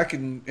came back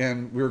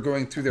and we were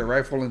going through their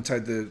rifle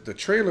inside the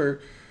trailer,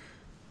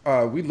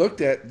 we looked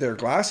at their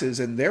glasses,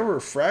 and there were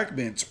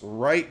fragments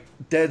right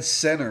dead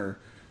center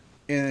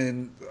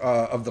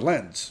of the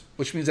lens,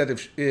 which means that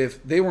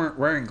if they weren't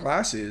wearing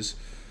glasses,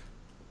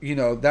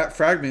 that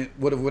fragment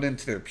would have went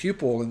into their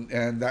pupil,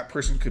 and that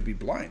person could be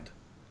blind.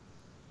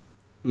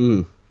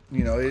 And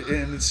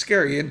it's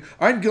scary. And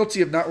I'm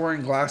guilty of not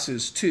wearing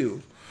glasses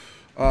too.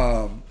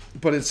 But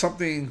it's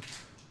something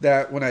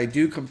that when I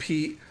do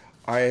compete,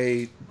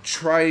 I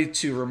try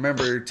to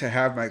remember to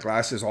have my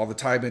glasses all the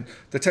time. And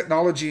the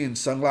technology in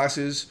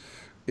sunglasses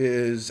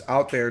is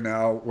out there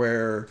now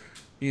where,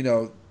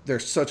 they're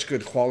such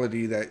good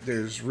quality that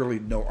there's really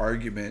no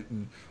argument.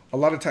 And a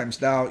lot of times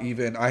now,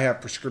 even I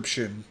have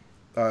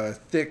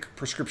thick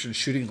prescription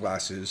shooting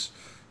glasses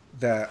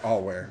that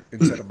I'll wear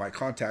instead of my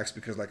contacts,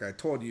 because like I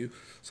told you,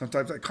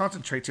 sometimes I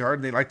concentrate too hard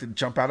and they like to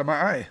jump out of my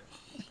eye.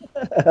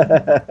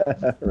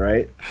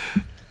 Right.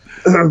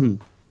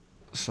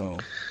 So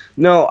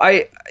No,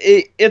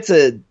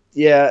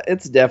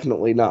 it's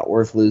definitely not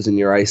worth losing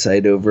your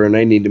eyesight over, and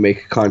I need to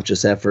make a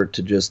conscious effort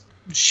to just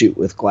shoot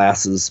with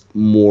glasses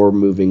more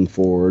moving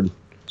forward.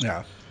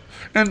 yeah.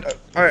 And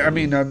I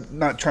mean, I'm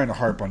not trying to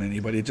harp on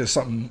anybody. It's just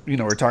something,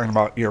 we're talking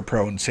about ear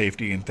pro and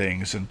safety and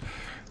things. And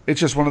it's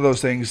just one of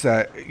those things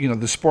that,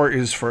 the sport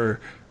is for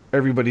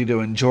everybody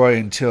to enjoy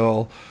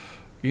until,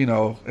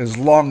 as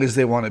long as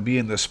they want to be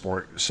in the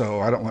sport. So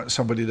I don't want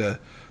somebody to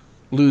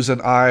lose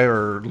an eye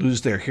or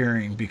lose their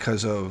hearing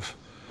because of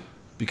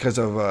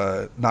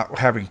not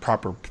having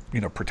proper,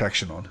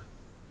 protection on.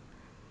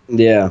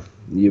 Yeah,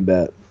 you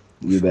bet.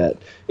 You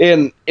bet.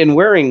 And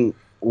wearing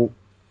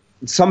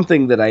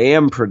something that I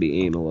am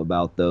pretty anal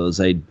about those,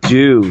 I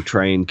do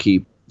try and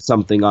keep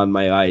something on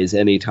my eyes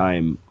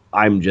anytime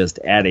I'm just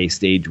at a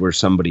stage where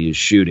somebody is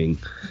shooting.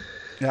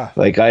 Yeah.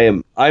 Like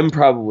I'm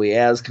probably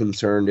as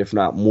concerned, if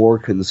not more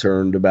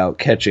concerned, about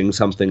catching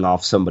something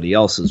off somebody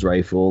else's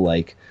rifle,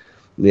 like,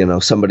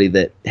 somebody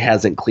that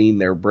hasn't cleaned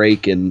their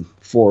brake in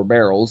 4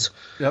 barrels.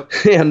 Yep.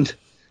 And,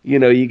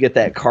 you get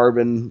that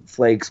carbon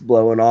flakes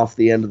blowing off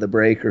the end of the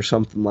brake or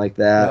something like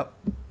that.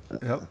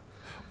 Yep.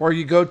 Or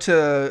you go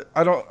to,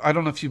 I don't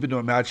know if you've been to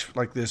a match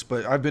like this,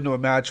 but I've been to a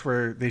match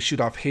where they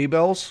shoot off hay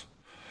bales,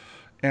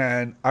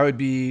 and I would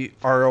be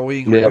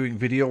ROing or doing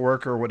video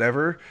work or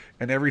whatever,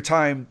 and every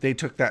time they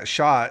took that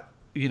shot,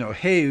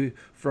 hay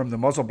from the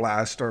muzzle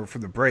blast or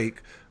from the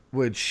brake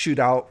would shoot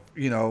out,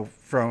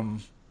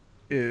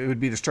 it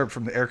would be disturbed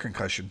from the air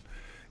concussion.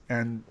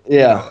 And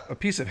a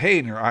piece of hay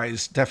in your eye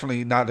is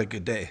definitely not a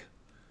good day.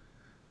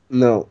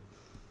 No.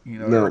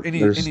 Or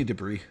any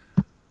debris.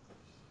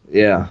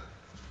 Yeah.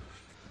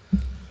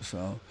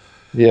 So,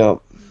 yeah,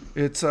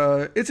 it's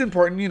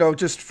important,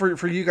 just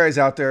for you guys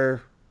out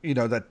there,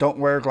 that don't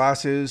wear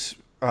glasses,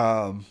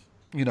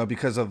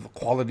 because of the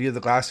quality of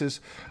the glasses.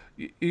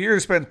 You're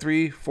gonna spend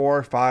 $3,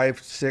 $4, $5,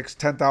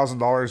 $6,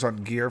 $10,000 on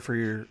gear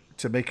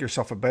to make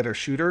yourself a better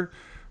shooter.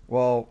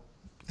 Well,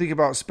 think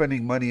about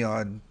spending money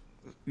on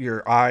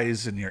your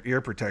eyes and your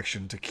ear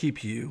protection to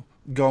keep you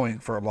going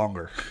for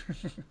longer.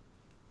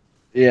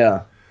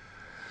 Yeah.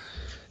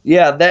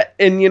 Yeah, that,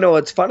 and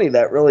it's funny,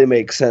 that really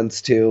makes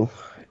sense too.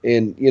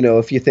 And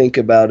if you think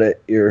about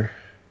it, you're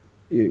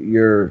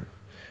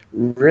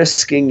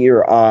risking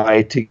your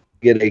eye to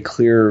get a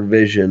clearer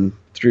vision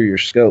through your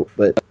scope.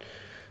 But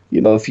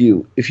if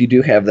you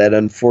do have that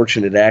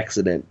unfortunate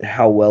accident,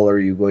 how well are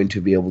you going to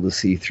be able to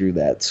see through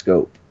that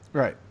scope?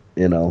 Right.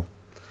 And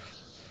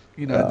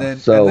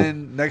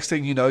then next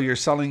thing you know, you're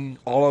selling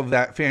all of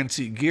that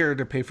fancy gear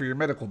to pay for your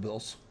medical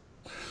bills.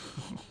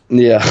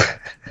 Yeah.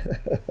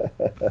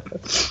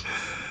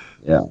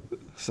 Yeah.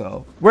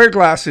 So wear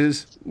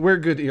glasses, wear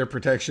good ear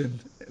protection,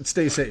 and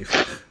stay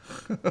safe.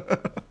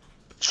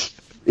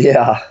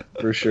 Yeah,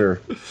 for sure.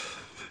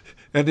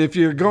 And if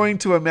you're going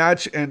to a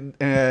match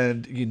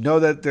and you know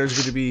that there's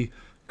going to be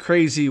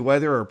crazy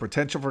weather or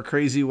potential for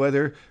crazy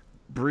weather,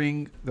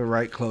 bring the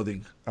right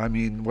clothing. I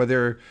mean,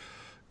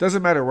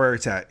 doesn't matter where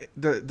it's at.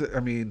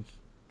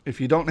 If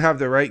you don't have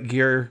the right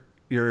gear,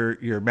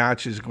 your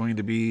match is going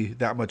to be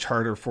that much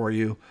harder for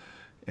you,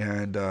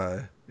 and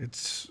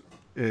it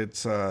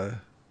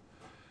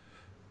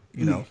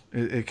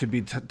could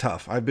be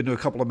tough. I've been to a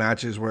couple of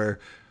matches where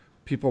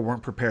people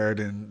weren't prepared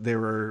and they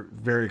were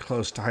very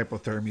close to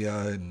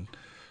hypothermia, and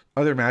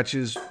other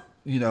matches,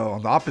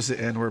 on the opposite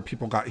end where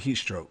people got heat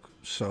stroke.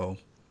 So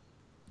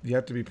you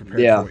have to be prepared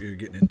for what you're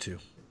getting into.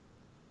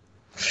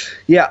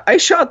 Yeah, I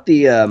shot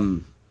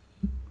the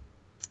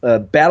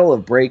Battle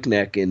of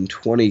Breakneck in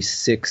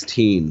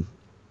 2016.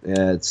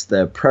 It's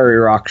the Prairie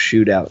Rock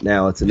Shootout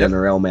now. It's an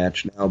NRL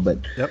match now, but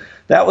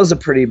that was a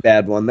pretty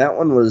bad one. That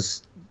one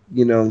was,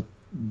 the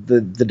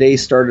day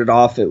started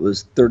off, it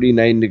was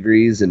 39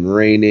 degrees and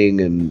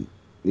raining, and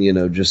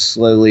just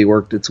slowly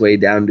worked its way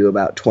down to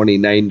about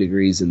 29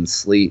 degrees and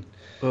sleet.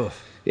 Ugh.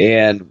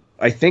 And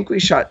I think we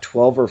shot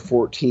 12 or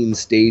 14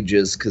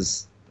 stages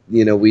because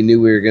we knew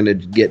we were going to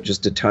get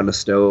just a ton of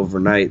snow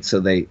overnight, so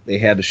they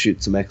had to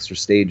shoot some extra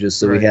stages,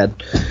 so we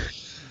had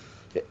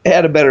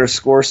a better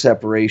score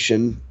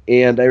separation.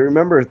 And I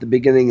remember at the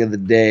beginning of the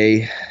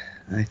day,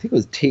 I think it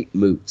was Tate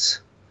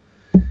Moots,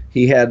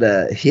 he had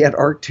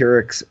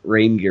Arc'teryx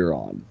rain gear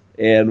on,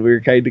 and we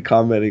were kind of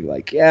commenting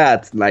like, yeah,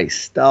 it's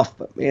nice stuff,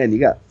 but man, you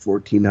got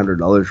 $1,400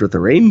 worth of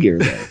rain gear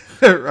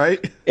there.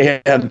 Right.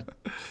 And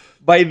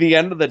by the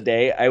end of the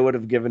day, I would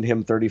have given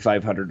him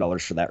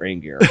 $3,500 for that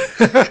rain gear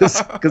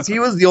because he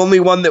was the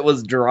only one that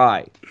was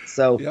dry.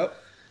 So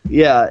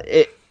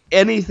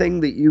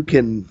anything that you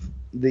can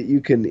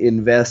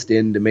invest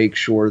in to make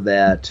sure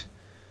that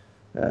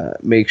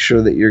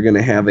you're going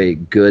to have a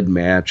good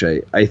match,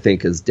 I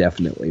think is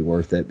definitely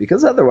worth it,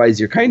 because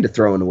otherwise you're kind of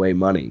throwing away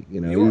money.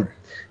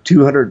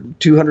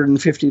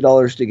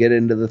 $250 to get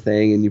into the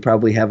thing, and you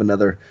probably have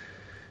another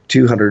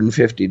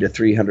 $250 to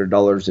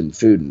 $300 in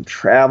food and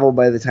travel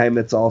by the time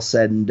it's all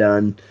said and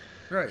done.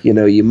 Right.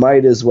 You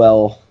might as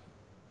well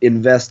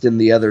invest in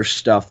the other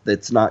stuff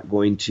that's not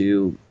going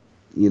to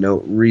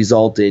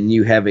result in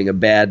you having a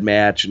bad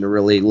match and a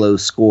really low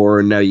score,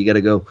 and now you got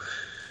to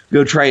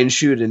go try and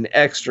shoot an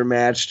extra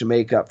match to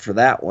make up for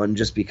that one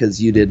just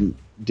because you didn't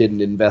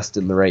invest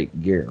in the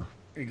right gear.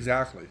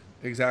 Exactly.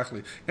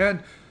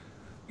 And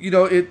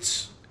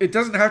it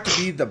doesn't have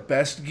to be the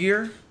best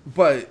gear,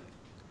 but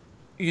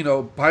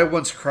buy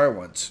once, cry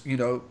once.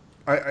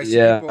 I see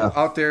people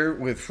out there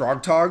with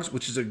Frog Togs,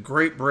 which is a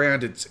great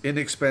brand. It's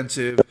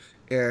inexpensive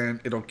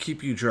and it'll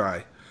keep you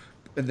dry.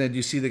 And then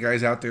you see the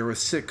guys out there with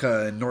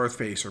Sitka and North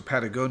Face or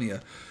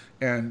Patagonia.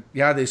 And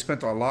yeah, they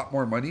spent a lot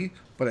more money,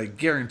 but I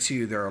guarantee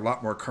you they're a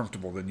lot more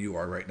comfortable than you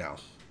are right now.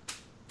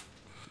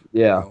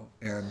 Yeah.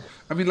 And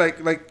I mean, like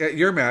at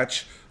your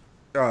match,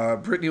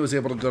 Brittany was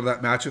able to go to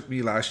that match with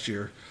me last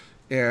year,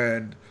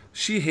 and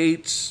she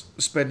hates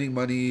spending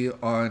money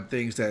on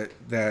things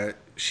that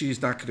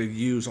she's not going to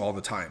use all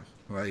the time.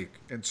 Like,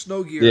 and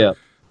snow gear,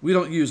 we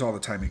don't use all the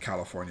time in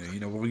California.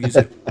 We'll use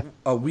it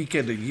a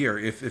weekend a year,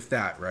 if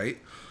that, right?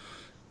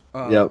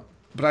 Yep.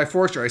 But I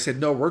forced her. I said,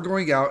 no, we're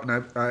going out,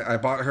 and I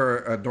bought her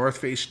a North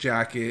Face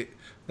jacket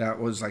that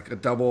was like a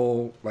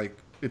double, like,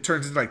 it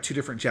turns into like two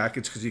different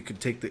jackets because you could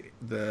take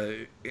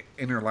the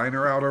inner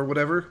liner out or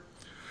whatever.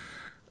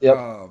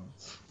 Yep.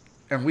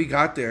 And we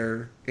got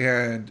there,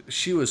 and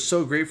she was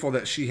so grateful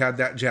that she had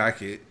that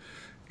jacket.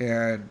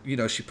 And,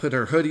 she put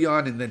her hoodie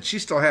on, and then she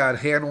still had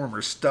hand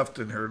warmers stuffed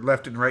in her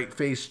left and right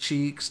face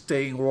cheeks,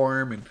 staying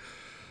warm. And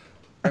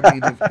I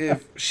mean,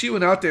 if she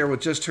went out there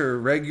with just her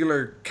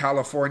regular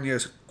California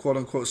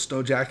quote-unquote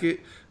snow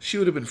jacket, she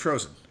would have been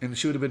frozen, and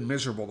she would have been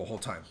miserable the whole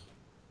time.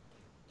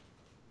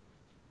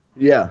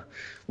 Yeah.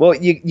 Well,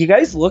 you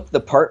guys looked the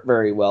part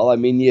very well. I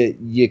mean,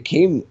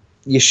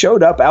 you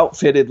showed up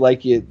outfitted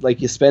like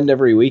you spend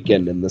every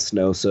weekend in the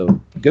snow. So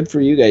good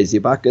for you guys.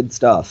 You bought good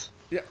stuff.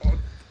 Yeah.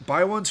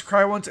 Buy once,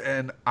 cry once,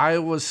 and I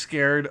was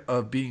scared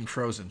of being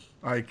frozen.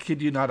 I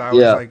kid you not. I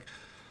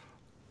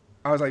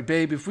was like,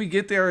 babe, if we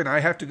get there and I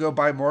have to go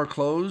buy more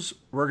clothes,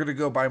 we're going to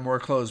go buy more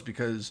clothes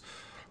because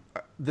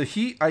the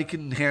heat I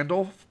can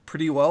handle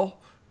pretty well.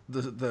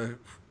 The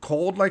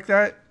cold like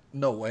that,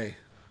 no way.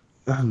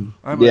 I'm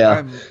a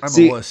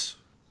wuss.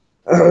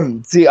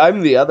 See,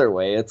 I'm the other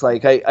way. It's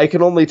like I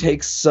can only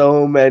take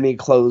so many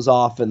clothes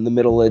off in the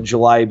middle of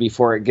July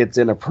before it gets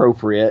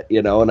inappropriate,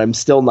 and I'm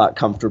still not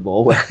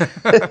comfortable.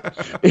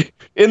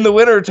 In the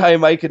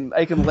wintertime, I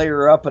can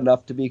layer up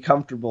enough to be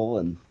comfortable,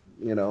 and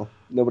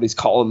nobody's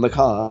calling the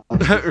cops.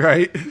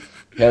 Right.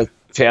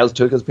 Chaz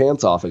took his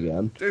pants off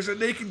again. There's a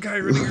naked guy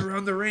running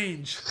around the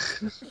range.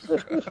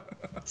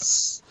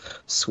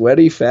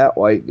 Sweaty fat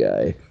white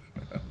guy.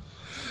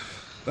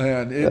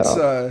 Man, it's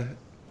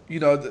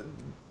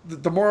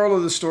the moral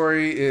of the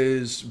story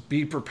is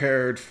be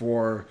prepared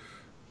for,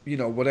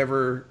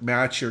 whatever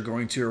match you're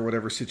going to or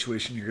whatever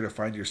situation you're going to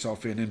find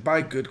yourself in, and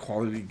buy good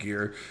quality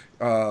gear.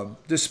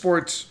 This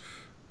sport's,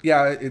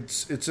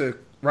 it's a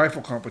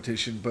rifle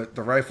competition, but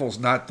the rifle's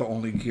not the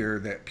only gear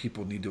that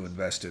people need to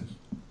invest in.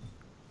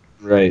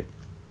 Right.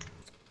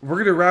 We're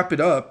going to wrap it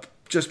up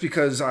just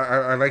because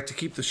I like to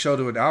keep the show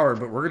to an hour,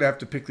 but we're going to have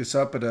to pick this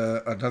up at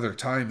another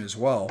time as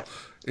well.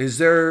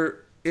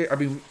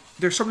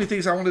 There's so many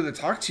things I wanted to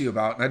talk to you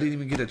about, and I didn't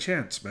even get a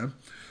chance, man.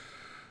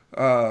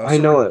 I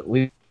know it.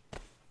 We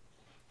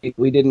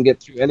didn't get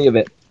through any of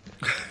it.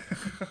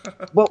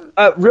 Well,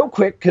 real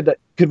quick,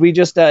 could we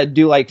just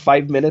do like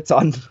 5 minutes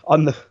on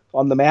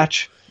the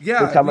match?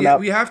 Yeah,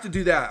 we have to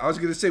do that. I was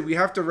going to say we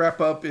have to wrap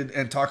up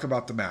and talk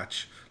about the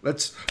match.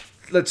 Let's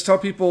tell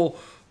people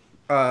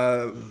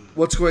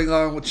what's going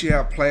on, what you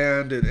have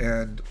planned,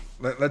 and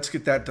let's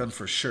get that done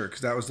for sure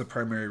because that was the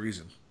primary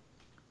reason.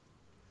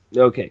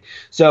 Okay,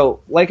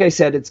 so like I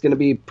said, it's going to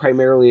be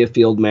primarily a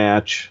field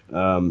match,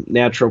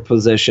 natural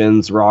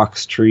positions,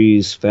 rocks,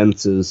 trees,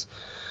 fences,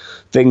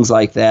 things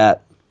like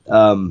that.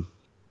 A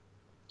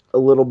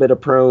little bit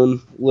of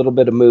prone, a little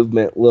bit of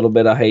movement, a little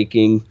bit of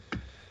hiking.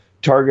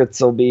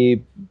 Targets will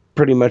be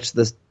pretty much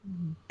the,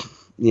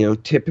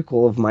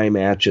 typical of my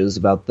matches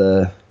about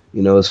the,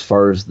 as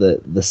far as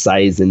the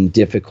size and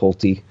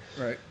difficulty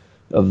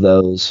of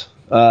those.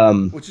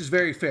 Which is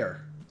very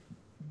fair.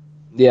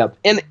 Yeah,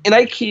 and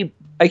I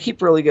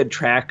keep really good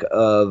track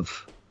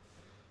of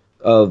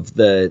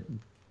the,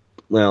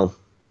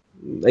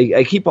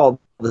 I keep all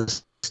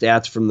the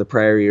stats from the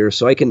prior year,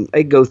 so I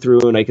go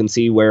through and I can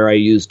see where I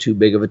use too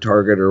big of a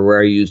target or where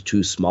I use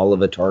too small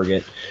of a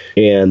target,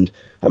 and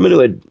I'm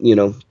going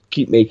to,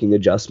 keep making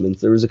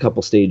adjustments. There was a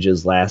couple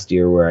stages last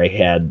year where I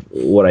had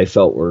what I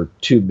felt were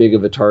too big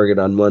of a target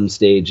on one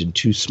stage and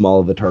too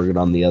small of a target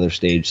on the other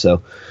stage,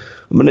 so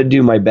I'm going to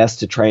do my best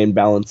to try and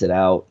balance it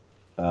out.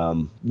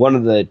 One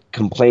of the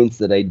complaints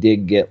that I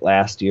did get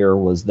last year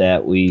was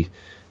that we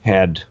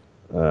had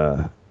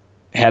a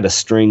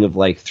string of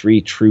like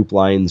 3 troop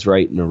lines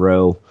right in a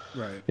row.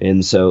 Right.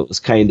 And so it was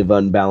kind of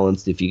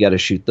unbalanced. If you got to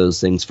shoot those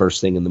things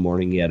first thing in the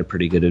morning, you had a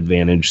pretty good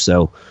advantage.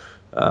 So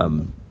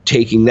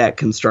taking that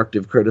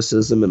constructive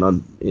criticism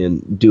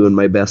and doing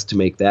my best to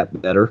make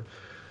that better.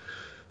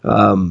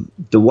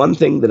 The one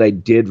thing that I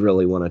did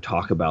really want to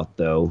talk about,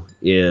 though,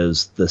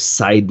 is the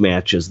side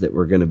matches that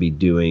we're going to be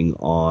doing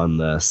on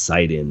the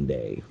side-in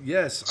day.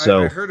 Yes,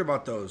 So I heard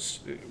about those.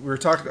 We were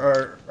talking,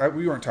 or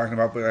we weren't talking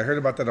about, but I heard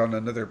about that on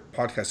another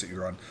podcast that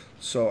you're on.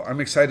 So I'm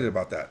excited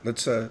about that.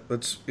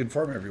 Let's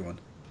inform everyone.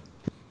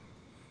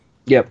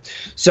 Yep.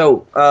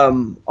 So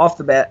off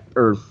the bat,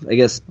 or I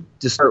guess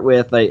to start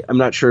with, I'm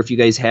not sure if you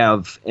guys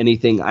have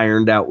anything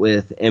ironed out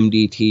with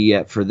MDT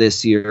yet for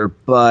this year,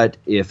 but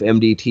if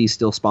MDT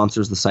still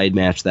sponsors the side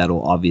match,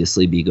 that'll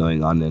obviously be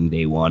going on in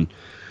day one.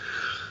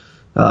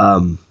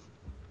 Then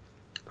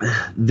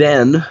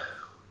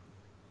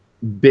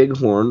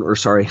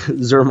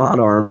Zermatt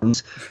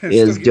Arms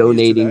is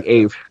donating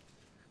a.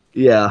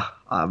 Yeah,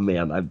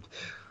 man,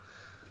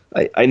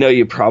 I know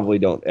you probably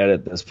don't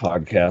edit this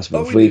podcast,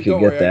 but if we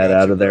could get that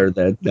out of there,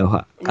 then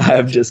no,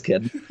 I'm just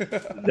kidding.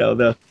 No,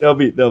 they'll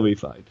be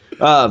fine.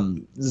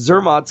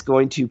 Zermatt's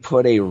going to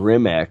put a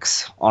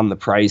Rimex on the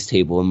prize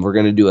table, and we're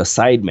going to do a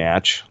side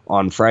match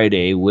on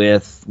Friday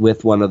with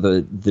one of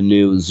the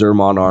new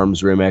Zermatt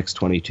Arms Rimex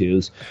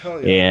 22s,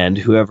 and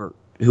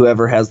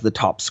whoever has the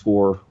top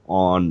score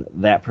on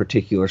that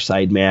particular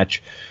side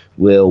match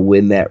will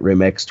win that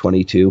Rimex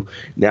 22.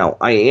 Now,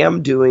 I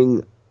am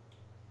doing.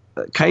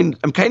 I'm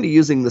kind of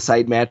using the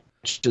side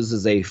matches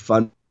as a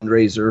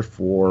fundraiser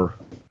for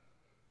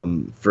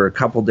a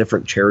couple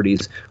different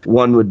charities.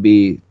 One would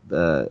be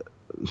the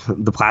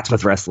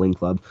Plattsmouth Wrestling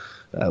Club.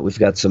 We've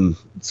got some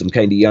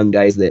kind of young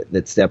guys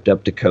that stepped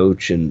up to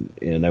coach,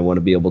 and I want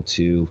to be able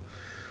to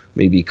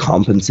maybe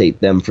compensate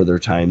them for their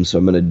time. So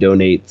I'm going to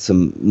donate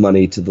some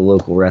money to the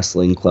local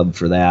wrestling club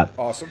for that.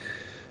 Awesome.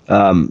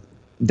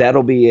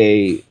 That'll be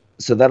a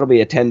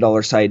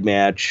 $10 side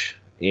match,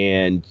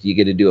 and you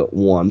get to do it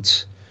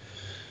once.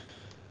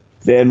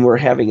 Then we're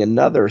having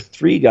another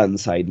 3-gun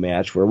side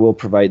match where we'll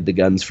provide the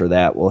guns for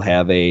that. We'll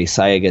have a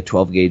Saiga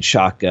 12-gauge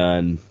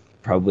shotgun,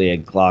 probably a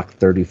Glock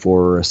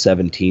 34 or a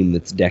 17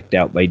 that's decked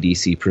out by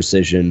DC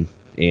Precision,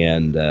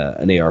 and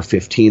an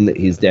AR-15 that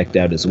he's decked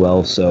out as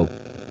well. So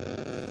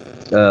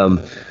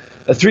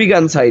a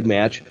 3-gun side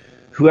match.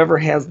 Whoever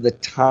has the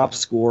top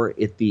score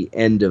at the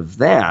end of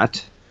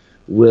that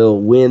will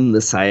win the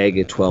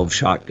Saiga 12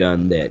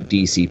 shotgun that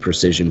DC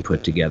Precision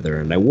put together.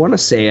 And I want to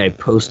say I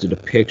posted a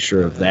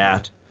picture of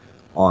that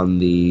on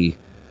the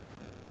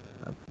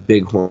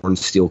Bighorn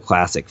Steel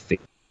Classic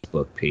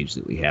Facebook page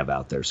that we have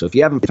out there. So if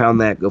you haven't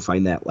found that, go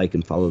find that, like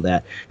and follow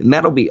that. And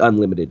that'll be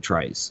unlimited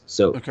tries.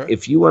 So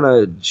if you want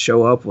to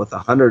show up with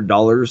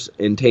 $100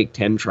 and take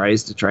 10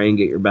 tries to try and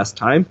get your best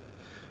time,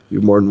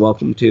 you're more than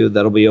welcome to.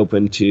 That'll be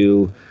open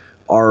to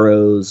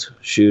ROs,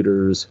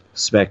 shooters,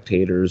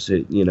 spectators,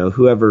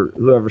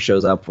 whoever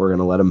shows up, we're going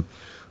to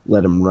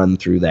let them run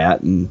through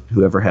that, and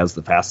whoever has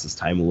the fastest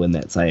time will win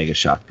that Saiga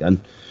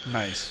shotgun.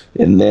 Nice.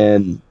 And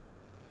then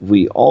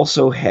we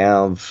also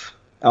have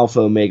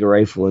Alpha Omega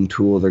Rifle and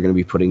Tool. They're going to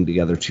be putting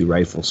together 2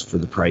 rifles for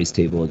the prize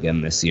table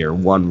again this year.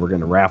 One we're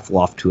going to raffle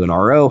off to an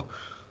RO.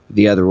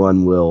 The other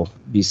one will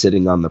be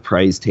sitting on the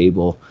prize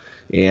table.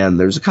 And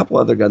there's a couple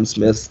other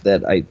gunsmiths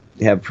that I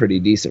have pretty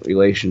decent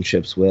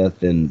relationships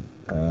with, and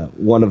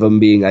one of them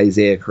being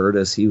Isaiah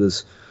Curtis. He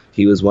was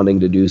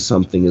wanting to do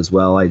something as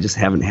well. I just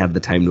haven't had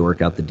the time to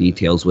work out the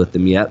details with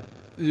him yet.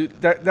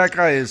 That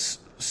guy is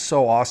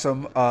so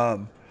awesome.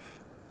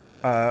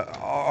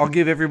 I'll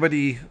give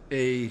everybody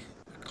a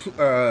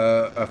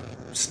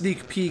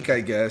sneak peek,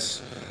 I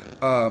guess.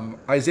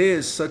 Isaiah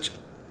is such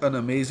an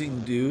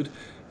amazing dude.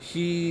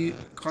 He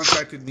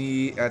contacted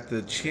me at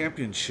the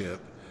championship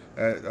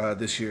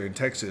this year in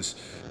Texas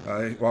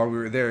while we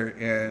were there,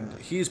 and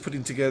he's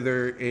putting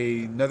together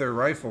another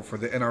rifle for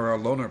the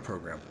NRL loaner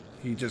program.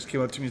 He just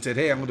came up to me and said,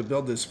 "Hey, I'm going to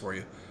build this for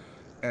you,"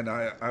 and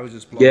I was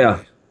just blown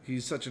away.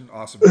 He's such an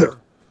awesome guy.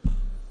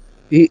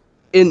 He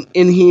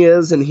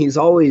is, and he's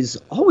always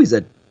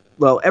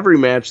every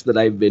match that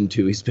I've been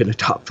to, he's been a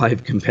top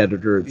 5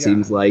 competitor, it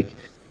seems like.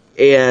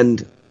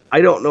 And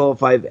I don't know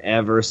if I've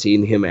ever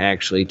seen him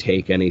actually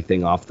take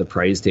anything off the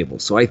prize table.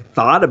 So I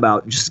thought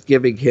about just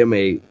giving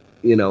him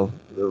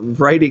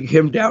writing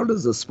him down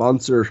as a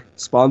sponsor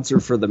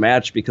for the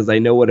match, because I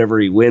know whatever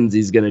he wins,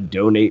 he's going to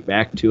donate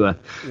back to a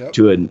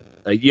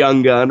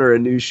young gun or a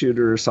new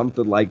shooter or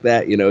something like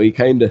that. He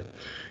kind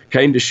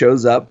of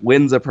shows up,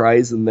 wins a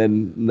prize, and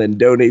then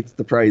donates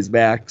the prize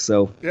back.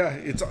 So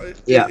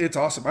it's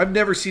awesome. I've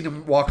never seen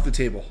him walk the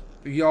table.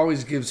 He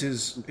always gives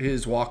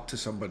his walk to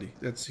somebody.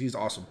 He's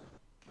awesome.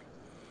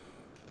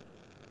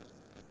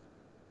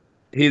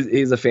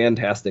 He's a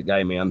fantastic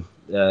guy, man.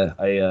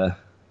 I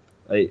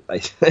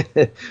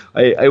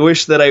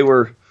wish that I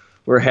were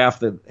half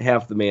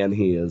the man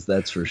he is.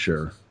 That's for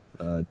sure.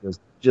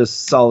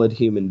 Just solid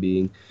human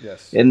being.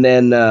 Yes. And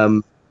then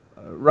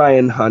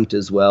Ryan Hunt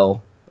as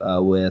well,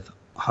 with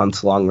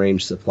Hunt's Long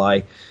Range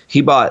Supply.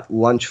 He bought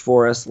lunch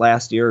for us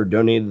last year, or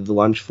donated the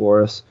lunch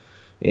for us.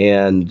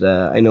 And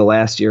I know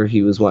last year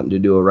he was wanting to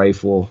do a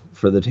rifle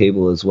for the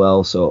table as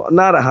well. So I'm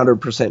not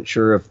 100%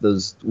 sure if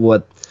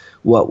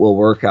what will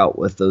work out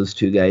with those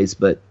two guys,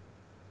 with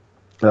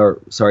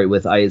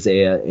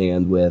Isaiah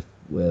and with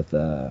with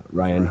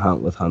Ryan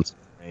Hunt with Hunts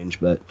Range,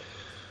 but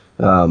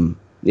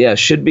yeah,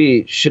 should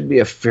be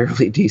a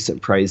fairly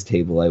decent prize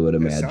table, I would It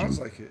imagine. sounds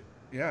like it.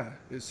 Yeah,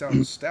 it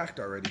sounds stacked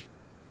already.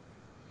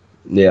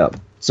 Yeah.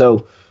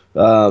 So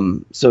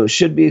so it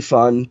should be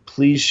fun.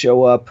 Please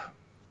show up.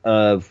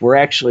 We're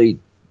actually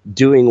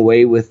doing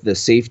away with the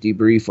safety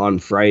brief on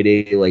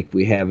Friday like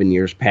we have in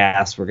years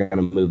past. We're going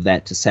to move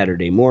that to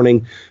Saturday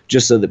morning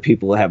just so that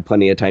people have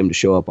plenty of time to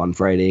show up on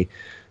Friday,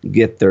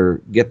 get their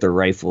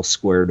rifle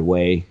squared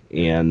away,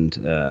 and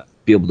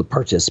be able to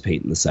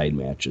participate in the side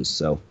matches.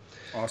 So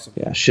awesome.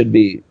 Yeah, should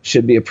be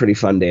a pretty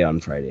fun day on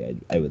Friday,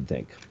 I would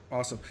think.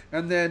 Awesome.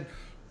 And then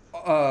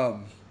I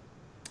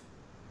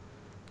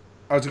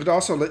was going to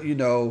also let you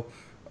know,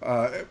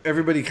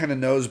 everybody kind of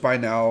knows by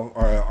now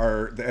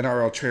the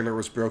NRL trailer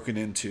was broken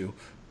into,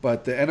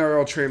 but the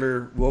NRL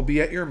trailer will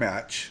be at your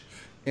match,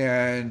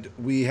 and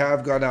we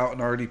have gone out and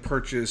already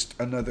purchased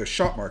another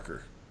shot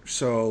marker.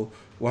 So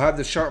we'll have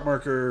the shot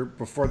marker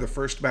before the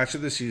first match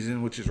of the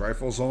season, which is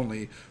rifles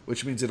only,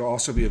 which means it'll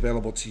also be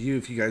available to you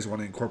if you guys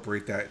want to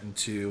incorporate that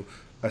into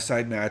a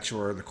side match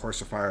or the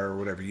course of fire or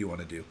whatever you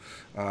want to do.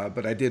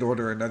 But I did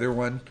order another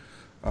one.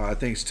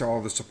 Thanks to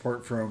all the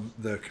support from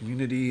the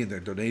community and their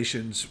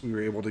donations, we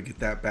were able to get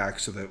that back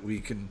so that we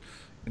can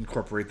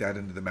incorporate that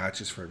into the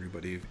matches for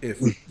everybody if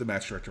the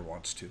match director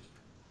wants to.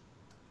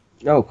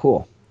 Oh,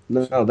 cool.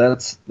 No,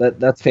 that's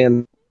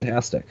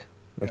fantastic.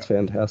 That's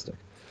fantastic.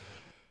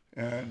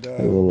 And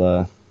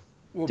we'll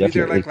be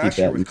there like last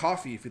year with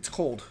coffee if it's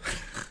cold.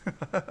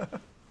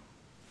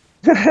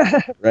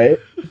 Right?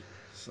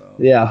 So.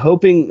 Yeah,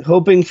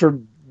 hoping for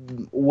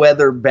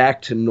weather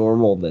back to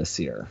normal this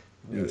year.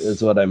 Yes.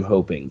 Is what I'm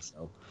hoping.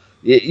 So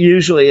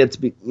usually it's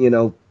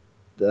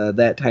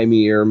that time of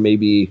year,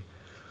 maybe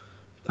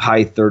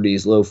high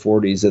 30s, low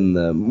 40s in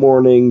the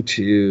morning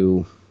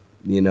to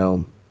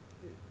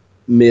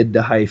mid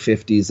to high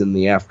 50s in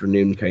the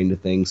afternoon kind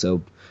of thing.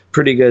 So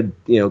pretty good,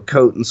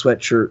 coat and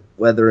sweatshirt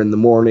weather in the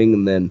morning,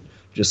 and then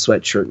just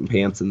sweatshirt and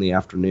pants in the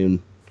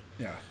afternoon.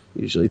 Yeah,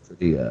 usually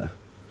pretty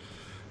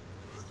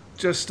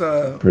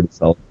pretty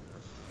solid.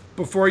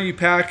 Before you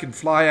pack and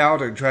fly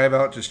out or drive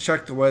out, just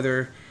check the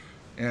weather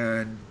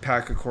and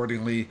pack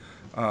accordingly.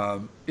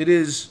 It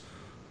is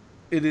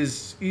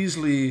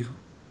easily,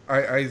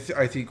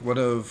 I think, one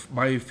of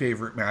my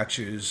favorite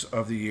matches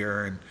of the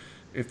year. And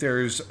if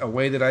there's a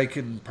way that I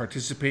can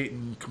participate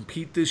and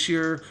compete this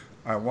year,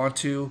 I want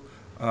to.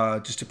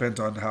 Just depends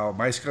on how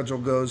my schedule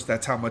goes.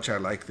 That's how much I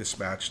like this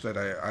match, that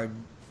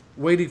I'm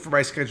waiting for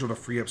my schedule to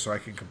free up so I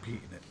can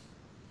compete in it.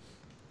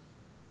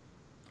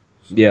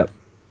 So.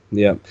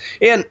 Yeah.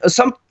 And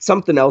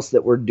something else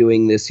that we're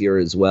doing this year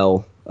as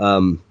well.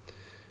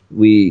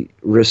 We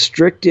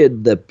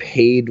restricted the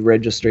paid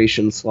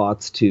registration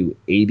slots to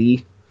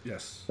 80.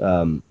 Yes.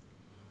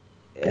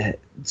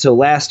 So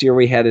last year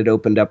we had it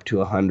opened up to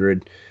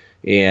 100,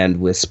 and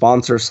with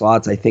sponsor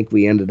slots, I think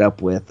we ended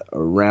up with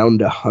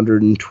around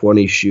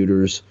 120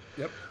 shooters.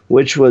 Yep.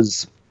 Which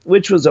was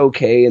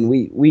okay, and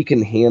we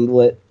can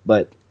handle it.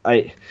 But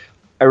I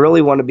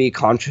really want to be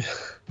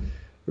conscientious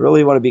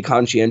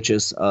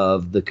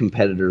of the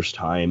competitors'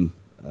 time.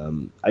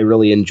 I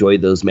really enjoy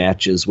those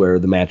matches where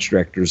the match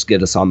directors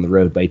get us on the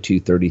road by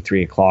 2:30,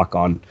 3 o'clock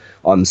on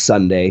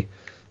Sunday,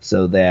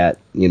 so that,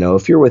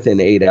 if you're within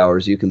 8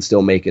 hours, you can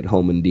still make it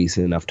home in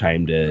decent enough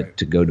time to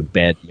go to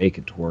bed, make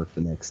it to work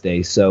the next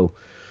day. So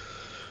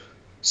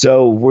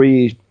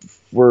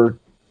we're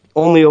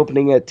only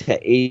opening it to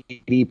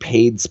 80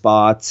 paid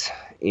spots,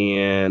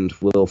 and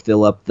we'll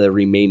fill up the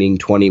remaining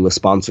 20 with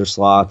sponsor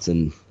slots,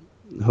 and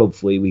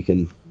hopefully we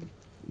can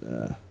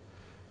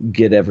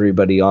get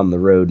everybody on the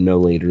road no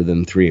later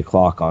than 3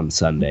 o'clock on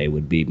Sunday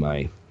would be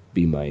my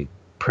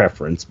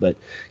preference. But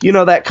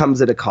that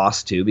comes at a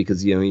cost too,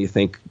 because you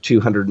think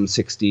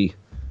 $260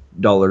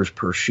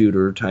 per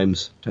shooter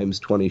times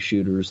 20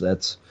 shooters,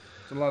 that's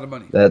a lot of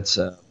money. That's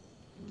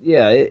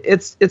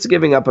it's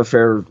giving up a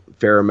fair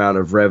amount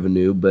of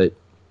revenue, but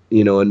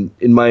in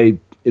my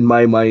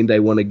mind, I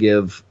want to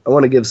give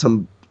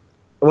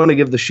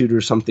the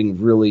shooters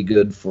something really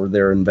good for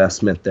their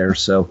investment there.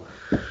 So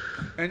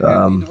And you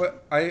know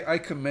what? I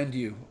commend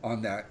you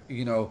on that.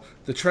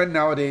 The trend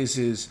nowadays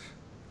is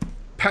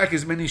pack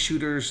as many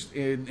shooters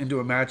into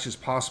a match as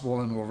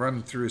possible, and we'll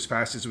run through as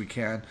fast as we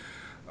can.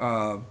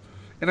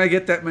 And I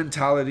get that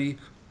mentality,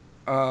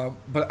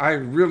 but I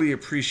really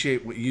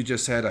appreciate what you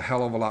just said a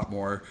hell of a lot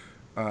more.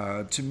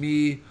 To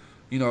me,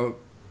 the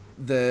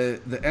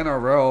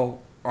NRL,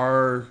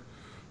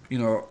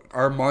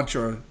 our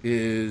mantra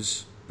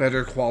is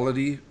better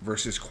quality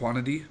versus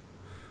quantity.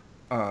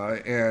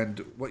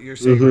 And what you're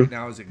saying right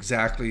now is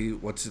exactly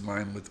what's in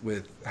line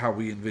with how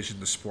we envision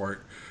the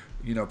sport.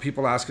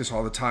 People ask us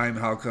all the time,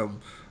 how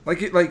come,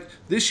 like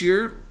this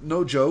year,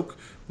 no joke,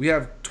 we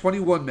have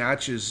 21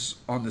 matches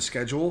on the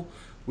schedule.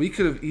 We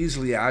could have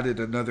easily added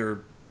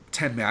another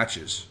 10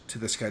 matches to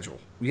the schedule.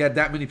 We had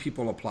that many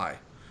people apply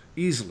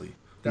easily.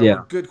 That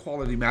were good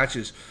quality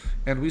matches.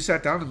 And we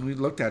sat down and we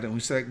looked at it and we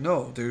said,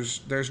 no,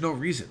 there's no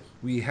reason.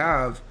 We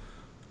have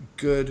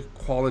good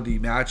quality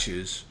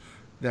matches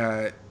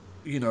that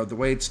the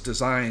way it's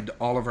designed,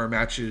 all of our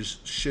matches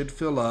should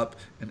fill up,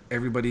 and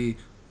everybody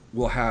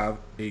will have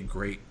a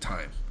great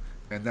time.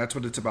 And that's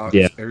what it's about,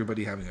 Yeah. is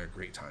everybody having a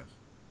great time.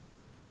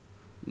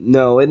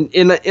 No,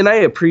 and I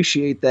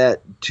appreciate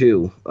that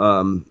too.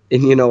 I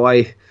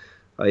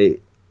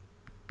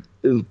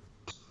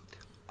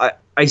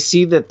I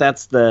see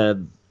that's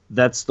the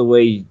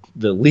way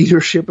the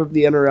leadership of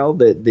the NRL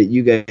that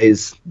you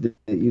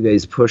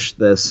guys push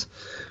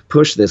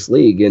this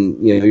league,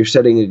 and you're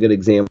setting a good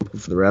example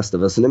for the rest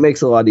of us, and it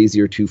makes it a lot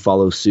easier to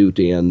follow suit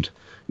and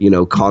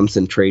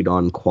concentrate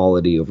on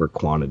quality over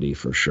quantity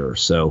for sure.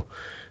 So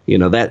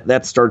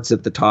that starts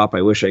at the top.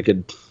 I wish I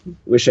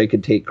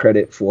could take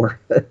credit for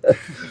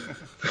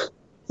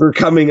for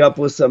coming up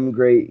with some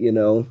great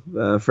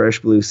fresh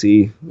blue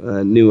sea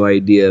new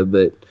idea,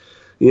 but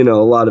a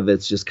lot of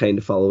it's just kind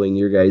of following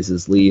your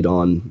guys' lead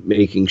on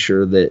making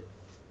sure that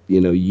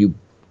you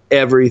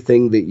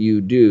everything that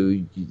you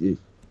do,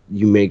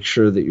 you make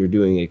sure that you're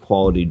doing a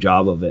quality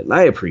job of it, and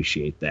I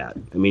appreciate that.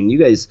 I mean, you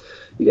guys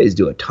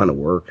do a ton of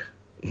work,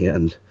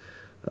 and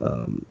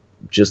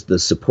just the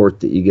support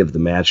that you give the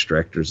match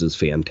directors is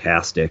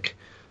fantastic.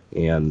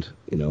 And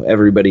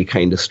everybody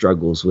kind of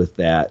struggles with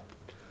that.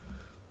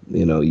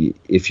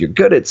 If you're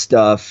good at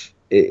stuff,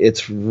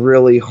 it's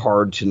really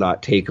hard to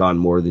not take on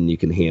more than you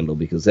can handle,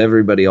 because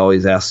everybody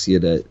always asks you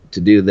to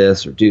do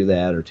this or do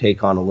that or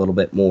take on a little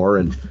bit more.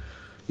 And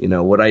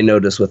what I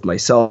notice with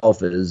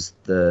myself is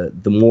the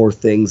more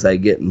things I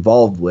get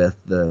involved with,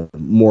 the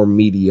more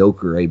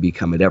mediocre I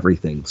become at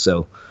everything.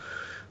 So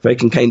if I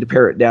can kind of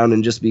pare it down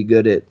and just be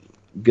good at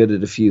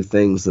a few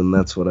things, then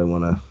that's what I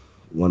want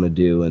to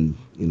do. And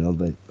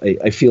but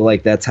I feel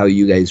like that's how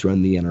you guys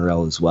run the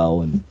NRL as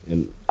well,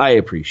 and I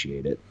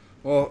appreciate it.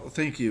 Well,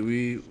 thank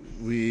you.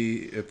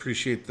 We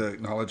appreciate the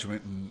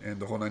acknowledgement and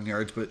the whole 9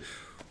 yards, but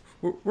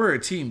we're a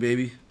team,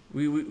 baby.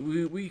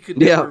 We could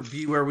never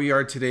be where we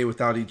are today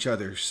without each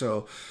other.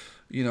 So,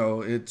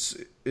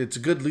 it's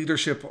good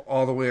leadership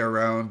all the way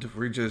around.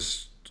 We're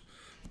just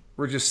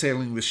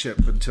sailing the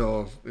ship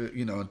until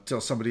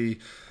somebody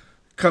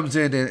comes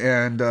in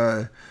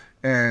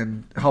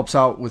and helps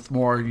out with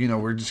more.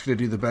 We're just going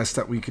to do the best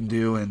that we can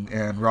do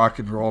and rock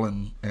and roll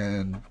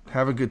and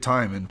have a good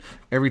time. And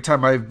every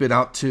time I've been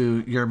out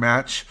to your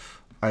match,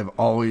 I've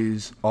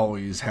always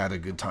had a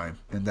good time,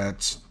 and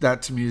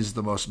that to me is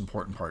the most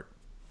important part.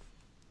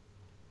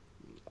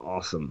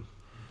 Awesome.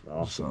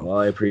 Well,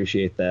 I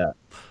appreciate that.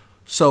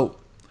 So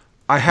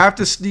I have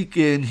to sneak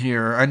in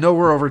here. I know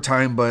we're over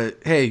time, but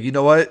hey, you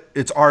know what?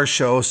 It's our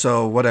show,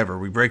 so whatever.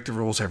 We break the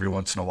rules every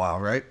once in a while,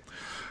 right?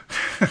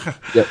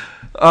 Yep.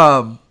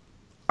 I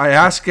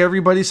ask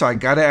everybody, so I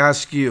got to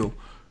ask you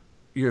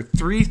your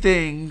 3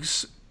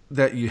 things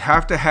that you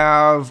have to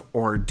have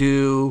or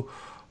do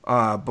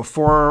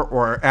before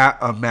or at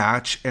a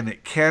match, and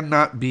it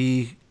cannot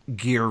be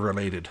gear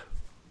related.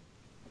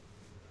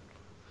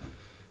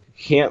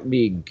 Can't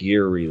be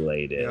gear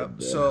related.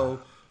 Yep. So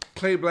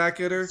Clay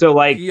Blackadder. So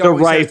like the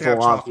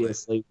rifle,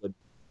 obviously would.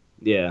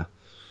 Yeah.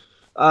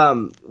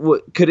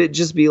 Could it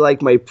just be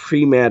like my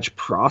pre-match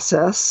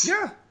process?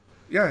 Yeah.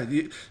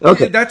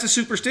 Okay. That's a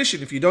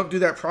superstition. If you don't do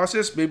that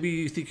process, maybe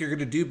you think you're going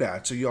to do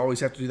bad, so you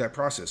always have to do that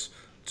process.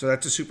 So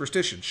that's a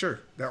superstition.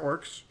 Sure, that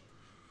works.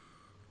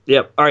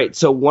 Yep. All right.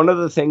 So one of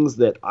the things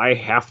that I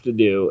have to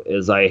do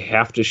is I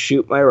have to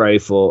shoot my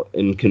rifle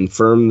and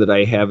confirm that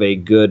I have a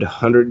good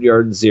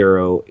 100-yard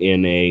zero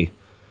in a,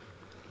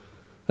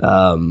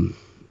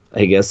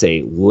 I guess,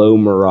 a low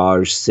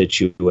mirage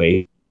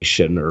situation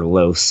or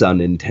low sun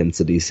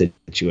intensity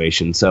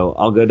situation. So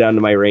I'll go down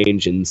to my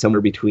range, and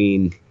somewhere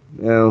between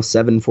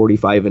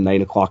 7:45 and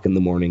 9 o'clock in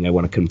the morning, I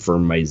want to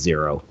confirm my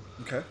zero.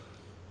 Okay.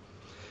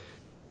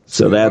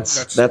 So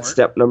that's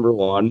step number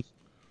 1.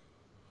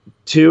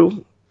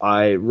 2,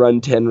 I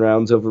run 10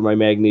 rounds over my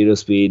magneto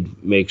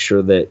speed, make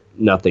sure that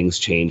nothing's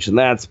changed. And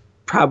that's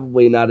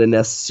probably not a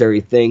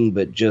necessary thing,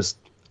 but just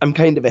I'm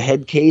kind of a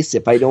head case.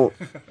 If I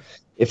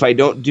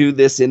don't do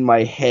this in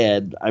my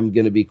head, I'm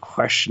going to be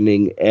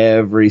questioning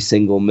every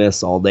single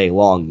miss all day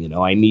long.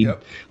 I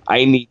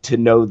need to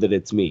know that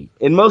it's me.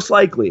 And most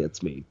likely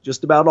it's me.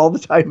 Just about all the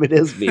time it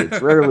is me.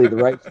 It's rarely the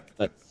right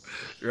but,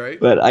 right.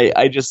 But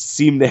I just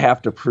seem to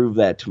have to prove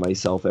that to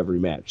myself every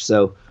match.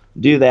 So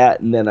do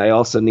that, and then I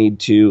also need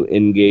to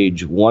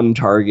engage one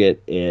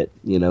target at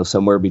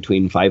somewhere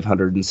between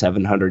 500 and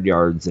 700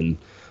 yards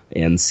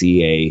and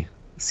see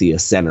a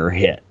center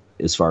hit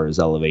as far as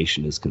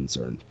elevation is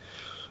concerned.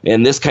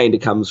 And this kind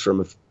of comes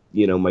from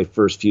my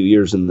first few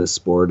years in this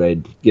sport.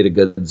 I'd get a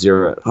good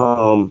zero at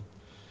home,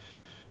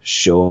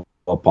 show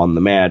up on the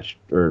match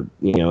or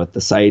at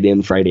the site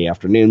in Friday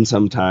afternoon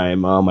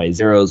sometime. Oh, my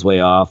zero's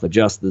way off.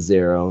 Adjust the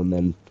zero, and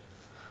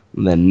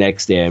then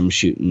next day I'm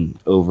shooting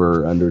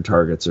over or under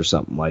targets or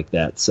something like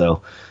that.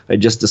 So I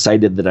just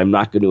decided that I'm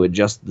not going to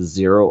adjust the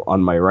zero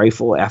on my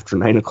rifle after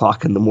 9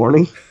 o'clock in the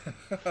morning.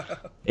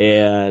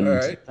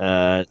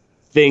 And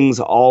things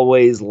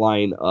always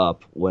line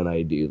up when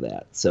I do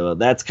that. So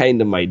that's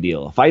kind of my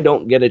deal. If I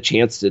don't get a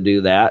chance to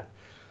do that,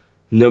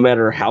 no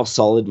matter how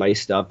solid my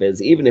stuff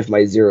is, even if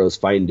my zero is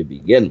fine to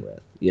begin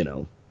with,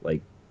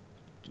 like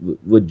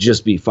would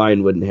just be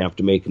fine, wouldn't have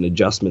to make an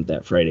adjustment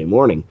that Friday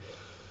morning.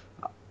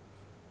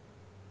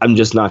 I'm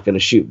just not going to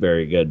shoot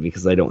very good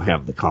because I don't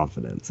have the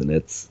confidence, and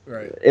it's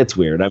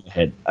weird.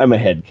 I'm a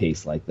head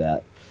case like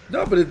that.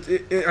 No, but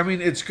I mean,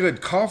 it's good.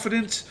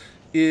 Confidence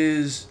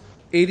is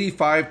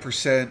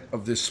 85%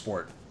 of this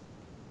sport.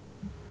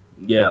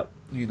 Yeah.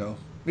 You know,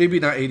 maybe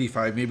not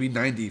 85, maybe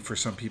 90 for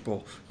some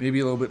people, maybe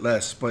a little bit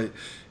less. But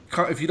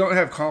if you don't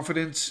have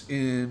confidence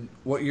in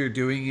what you're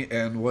doing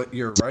and what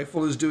your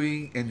rifle is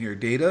doing and your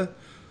data,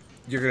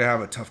 you're going to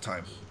have a tough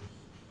time.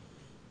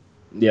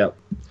 Yeah.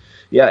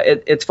 Yeah,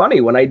 it's funny.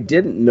 When I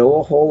didn't know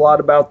a whole lot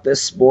about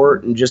this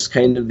sport and just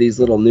kind of these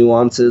little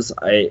nuances,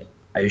 I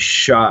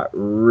shot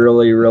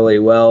really, really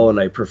well, and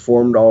I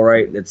performed all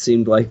right. And it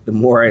seemed like the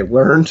more I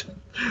learned,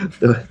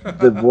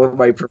 the more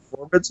my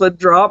performance would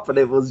drop. And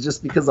it was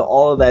just because of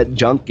all of that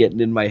junk getting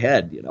in my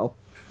head, you know?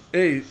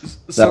 Hey,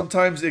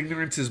 sometimes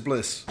ignorance is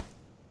bliss.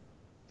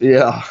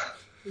 Yeah.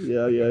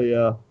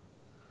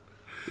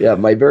 Yeah,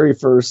 my very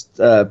first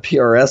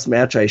PRS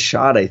match I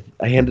shot, I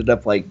ended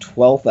up like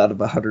 12th out of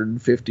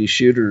 150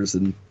 shooters,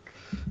 and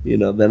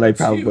then I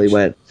probably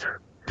went.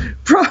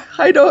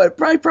 I know it.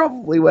 I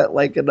probably went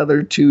like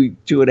another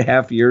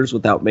 2.5 years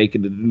without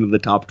making it into the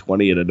top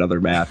 20 in another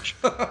match.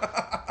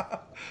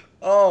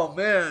 Oh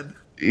man!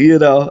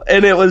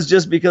 And it was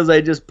just because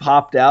I just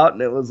popped out,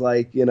 and it was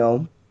like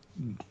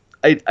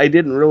I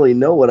didn't really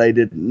know what I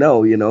didn't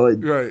know.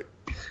 Right.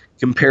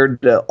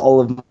 Compared to all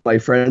of my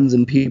friends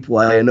and people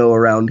I know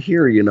around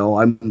here,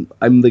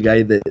 I'm the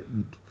guy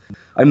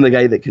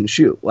that can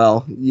shoot.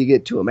 Well, you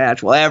get to a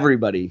match. Well,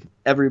 everybody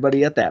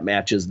at that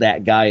match is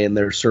that guy in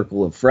their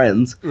circle of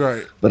friends.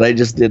 Right. But I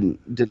just didn't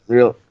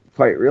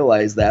quite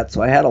realize that.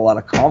 So I had a lot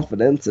of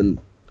confidence and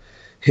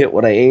hit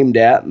what I aimed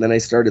at, and then I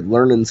started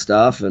learning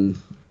stuff and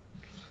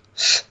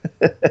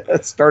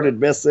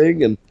started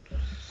missing. And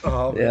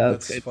yeah,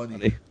 that's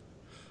funny.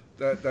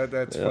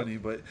 That's funny,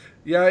 but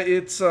yeah,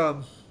 it's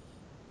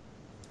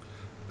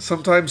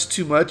sometimes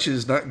too much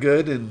is not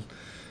good, and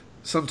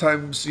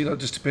sometimes,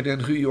 just depending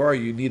on who you are,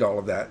 you need all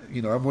of that.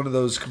 I'm one of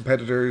those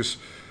competitors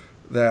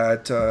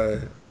that,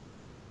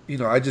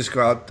 I just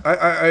go out.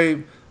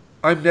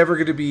 I'm never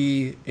going to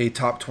be a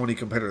top 20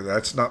 competitor.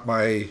 That's not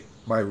my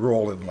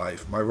role in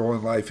life. My role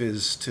in life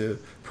is to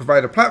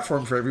provide a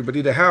platform for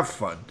everybody to have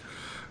fun.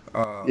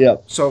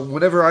 So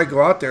whenever I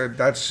go out there,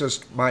 that's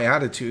just my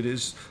attitude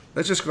is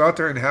let's just go out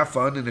there and have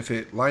fun. And if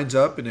it lines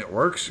up and it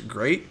works,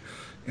 great.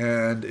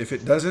 And if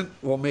it doesn't,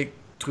 we'll make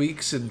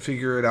tweaks and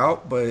figure it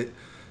out. But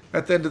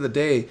at the end of the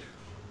day,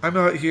 I'm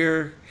out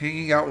here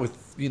hanging out with,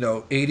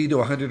 80 to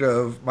 100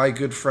 of my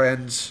good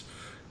friends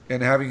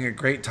and having a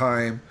great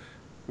time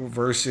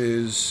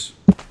versus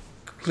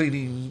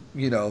cleaning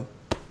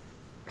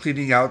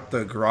out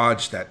the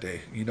garage that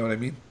day. You know what I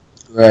mean?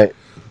 Right.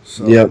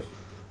 So, yep.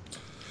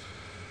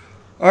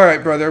 All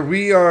right, brother.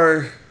 We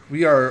are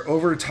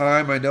over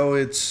time. I know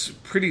it's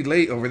pretty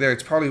late over there.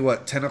 It's probably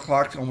 10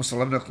 o'clock, almost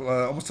 11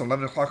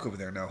 o'clock over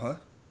there now, huh?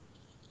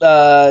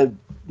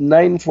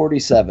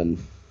 9:47.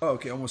 Oh,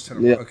 okay, almost 10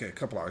 o'clock. Yep. Okay, a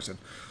couple hours in.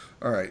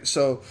 All right,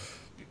 so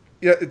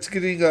yeah, it's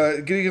getting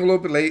a little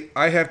bit late.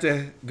 I have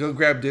to go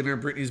grab dinner.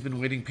 Brittany's been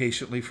waiting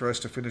patiently for us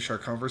to finish our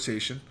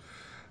conversation.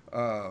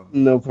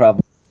 No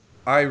problem.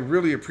 I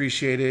really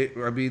appreciate it.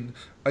 I mean,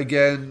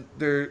 again,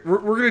 we're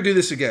going to do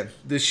this again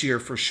this year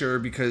for sure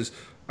because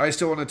I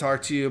still want to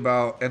talk to you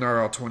about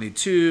NRL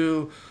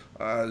 22,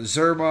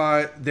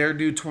 Zermatt, their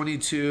new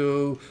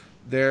 22,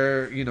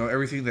 their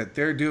everything that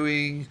they're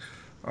doing,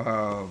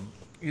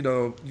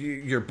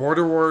 your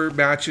border war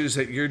matches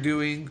that you're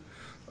doing.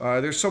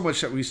 There's so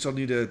much that we still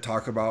need to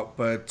talk about,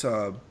 but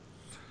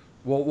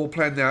we'll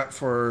plan that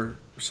for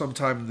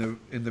sometime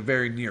in the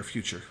very near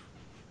future.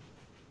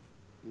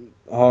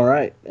 All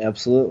right,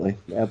 absolutely.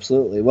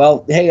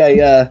 Well,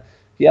 hey,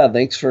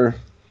 thanks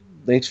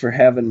for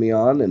having me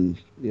on, and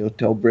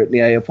tell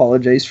Brittany I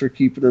apologize for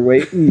keeping her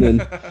waiting,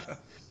 and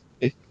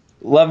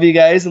love you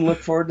guys, and look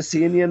forward to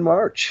seeing you in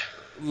March.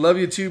 Love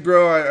you too,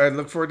 bro. I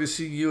look forward to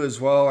seeing you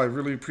as well. I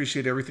really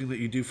appreciate everything that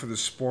you do for the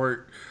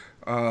sport.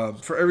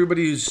 For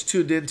everybody who's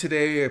tuned in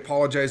today, I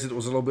apologize that it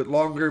was a little bit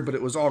longer, but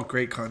it was all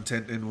great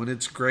content, and when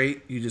it's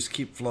great, you just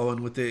keep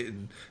flowing with it,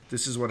 and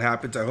this is what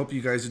happens. I hope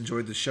you guys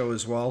enjoyed the show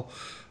as well.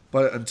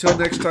 But until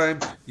next time,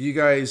 you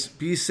guys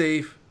be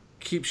safe,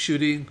 keep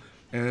shooting,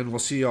 and we'll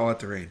see you all at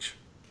the range.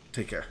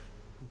 Take care.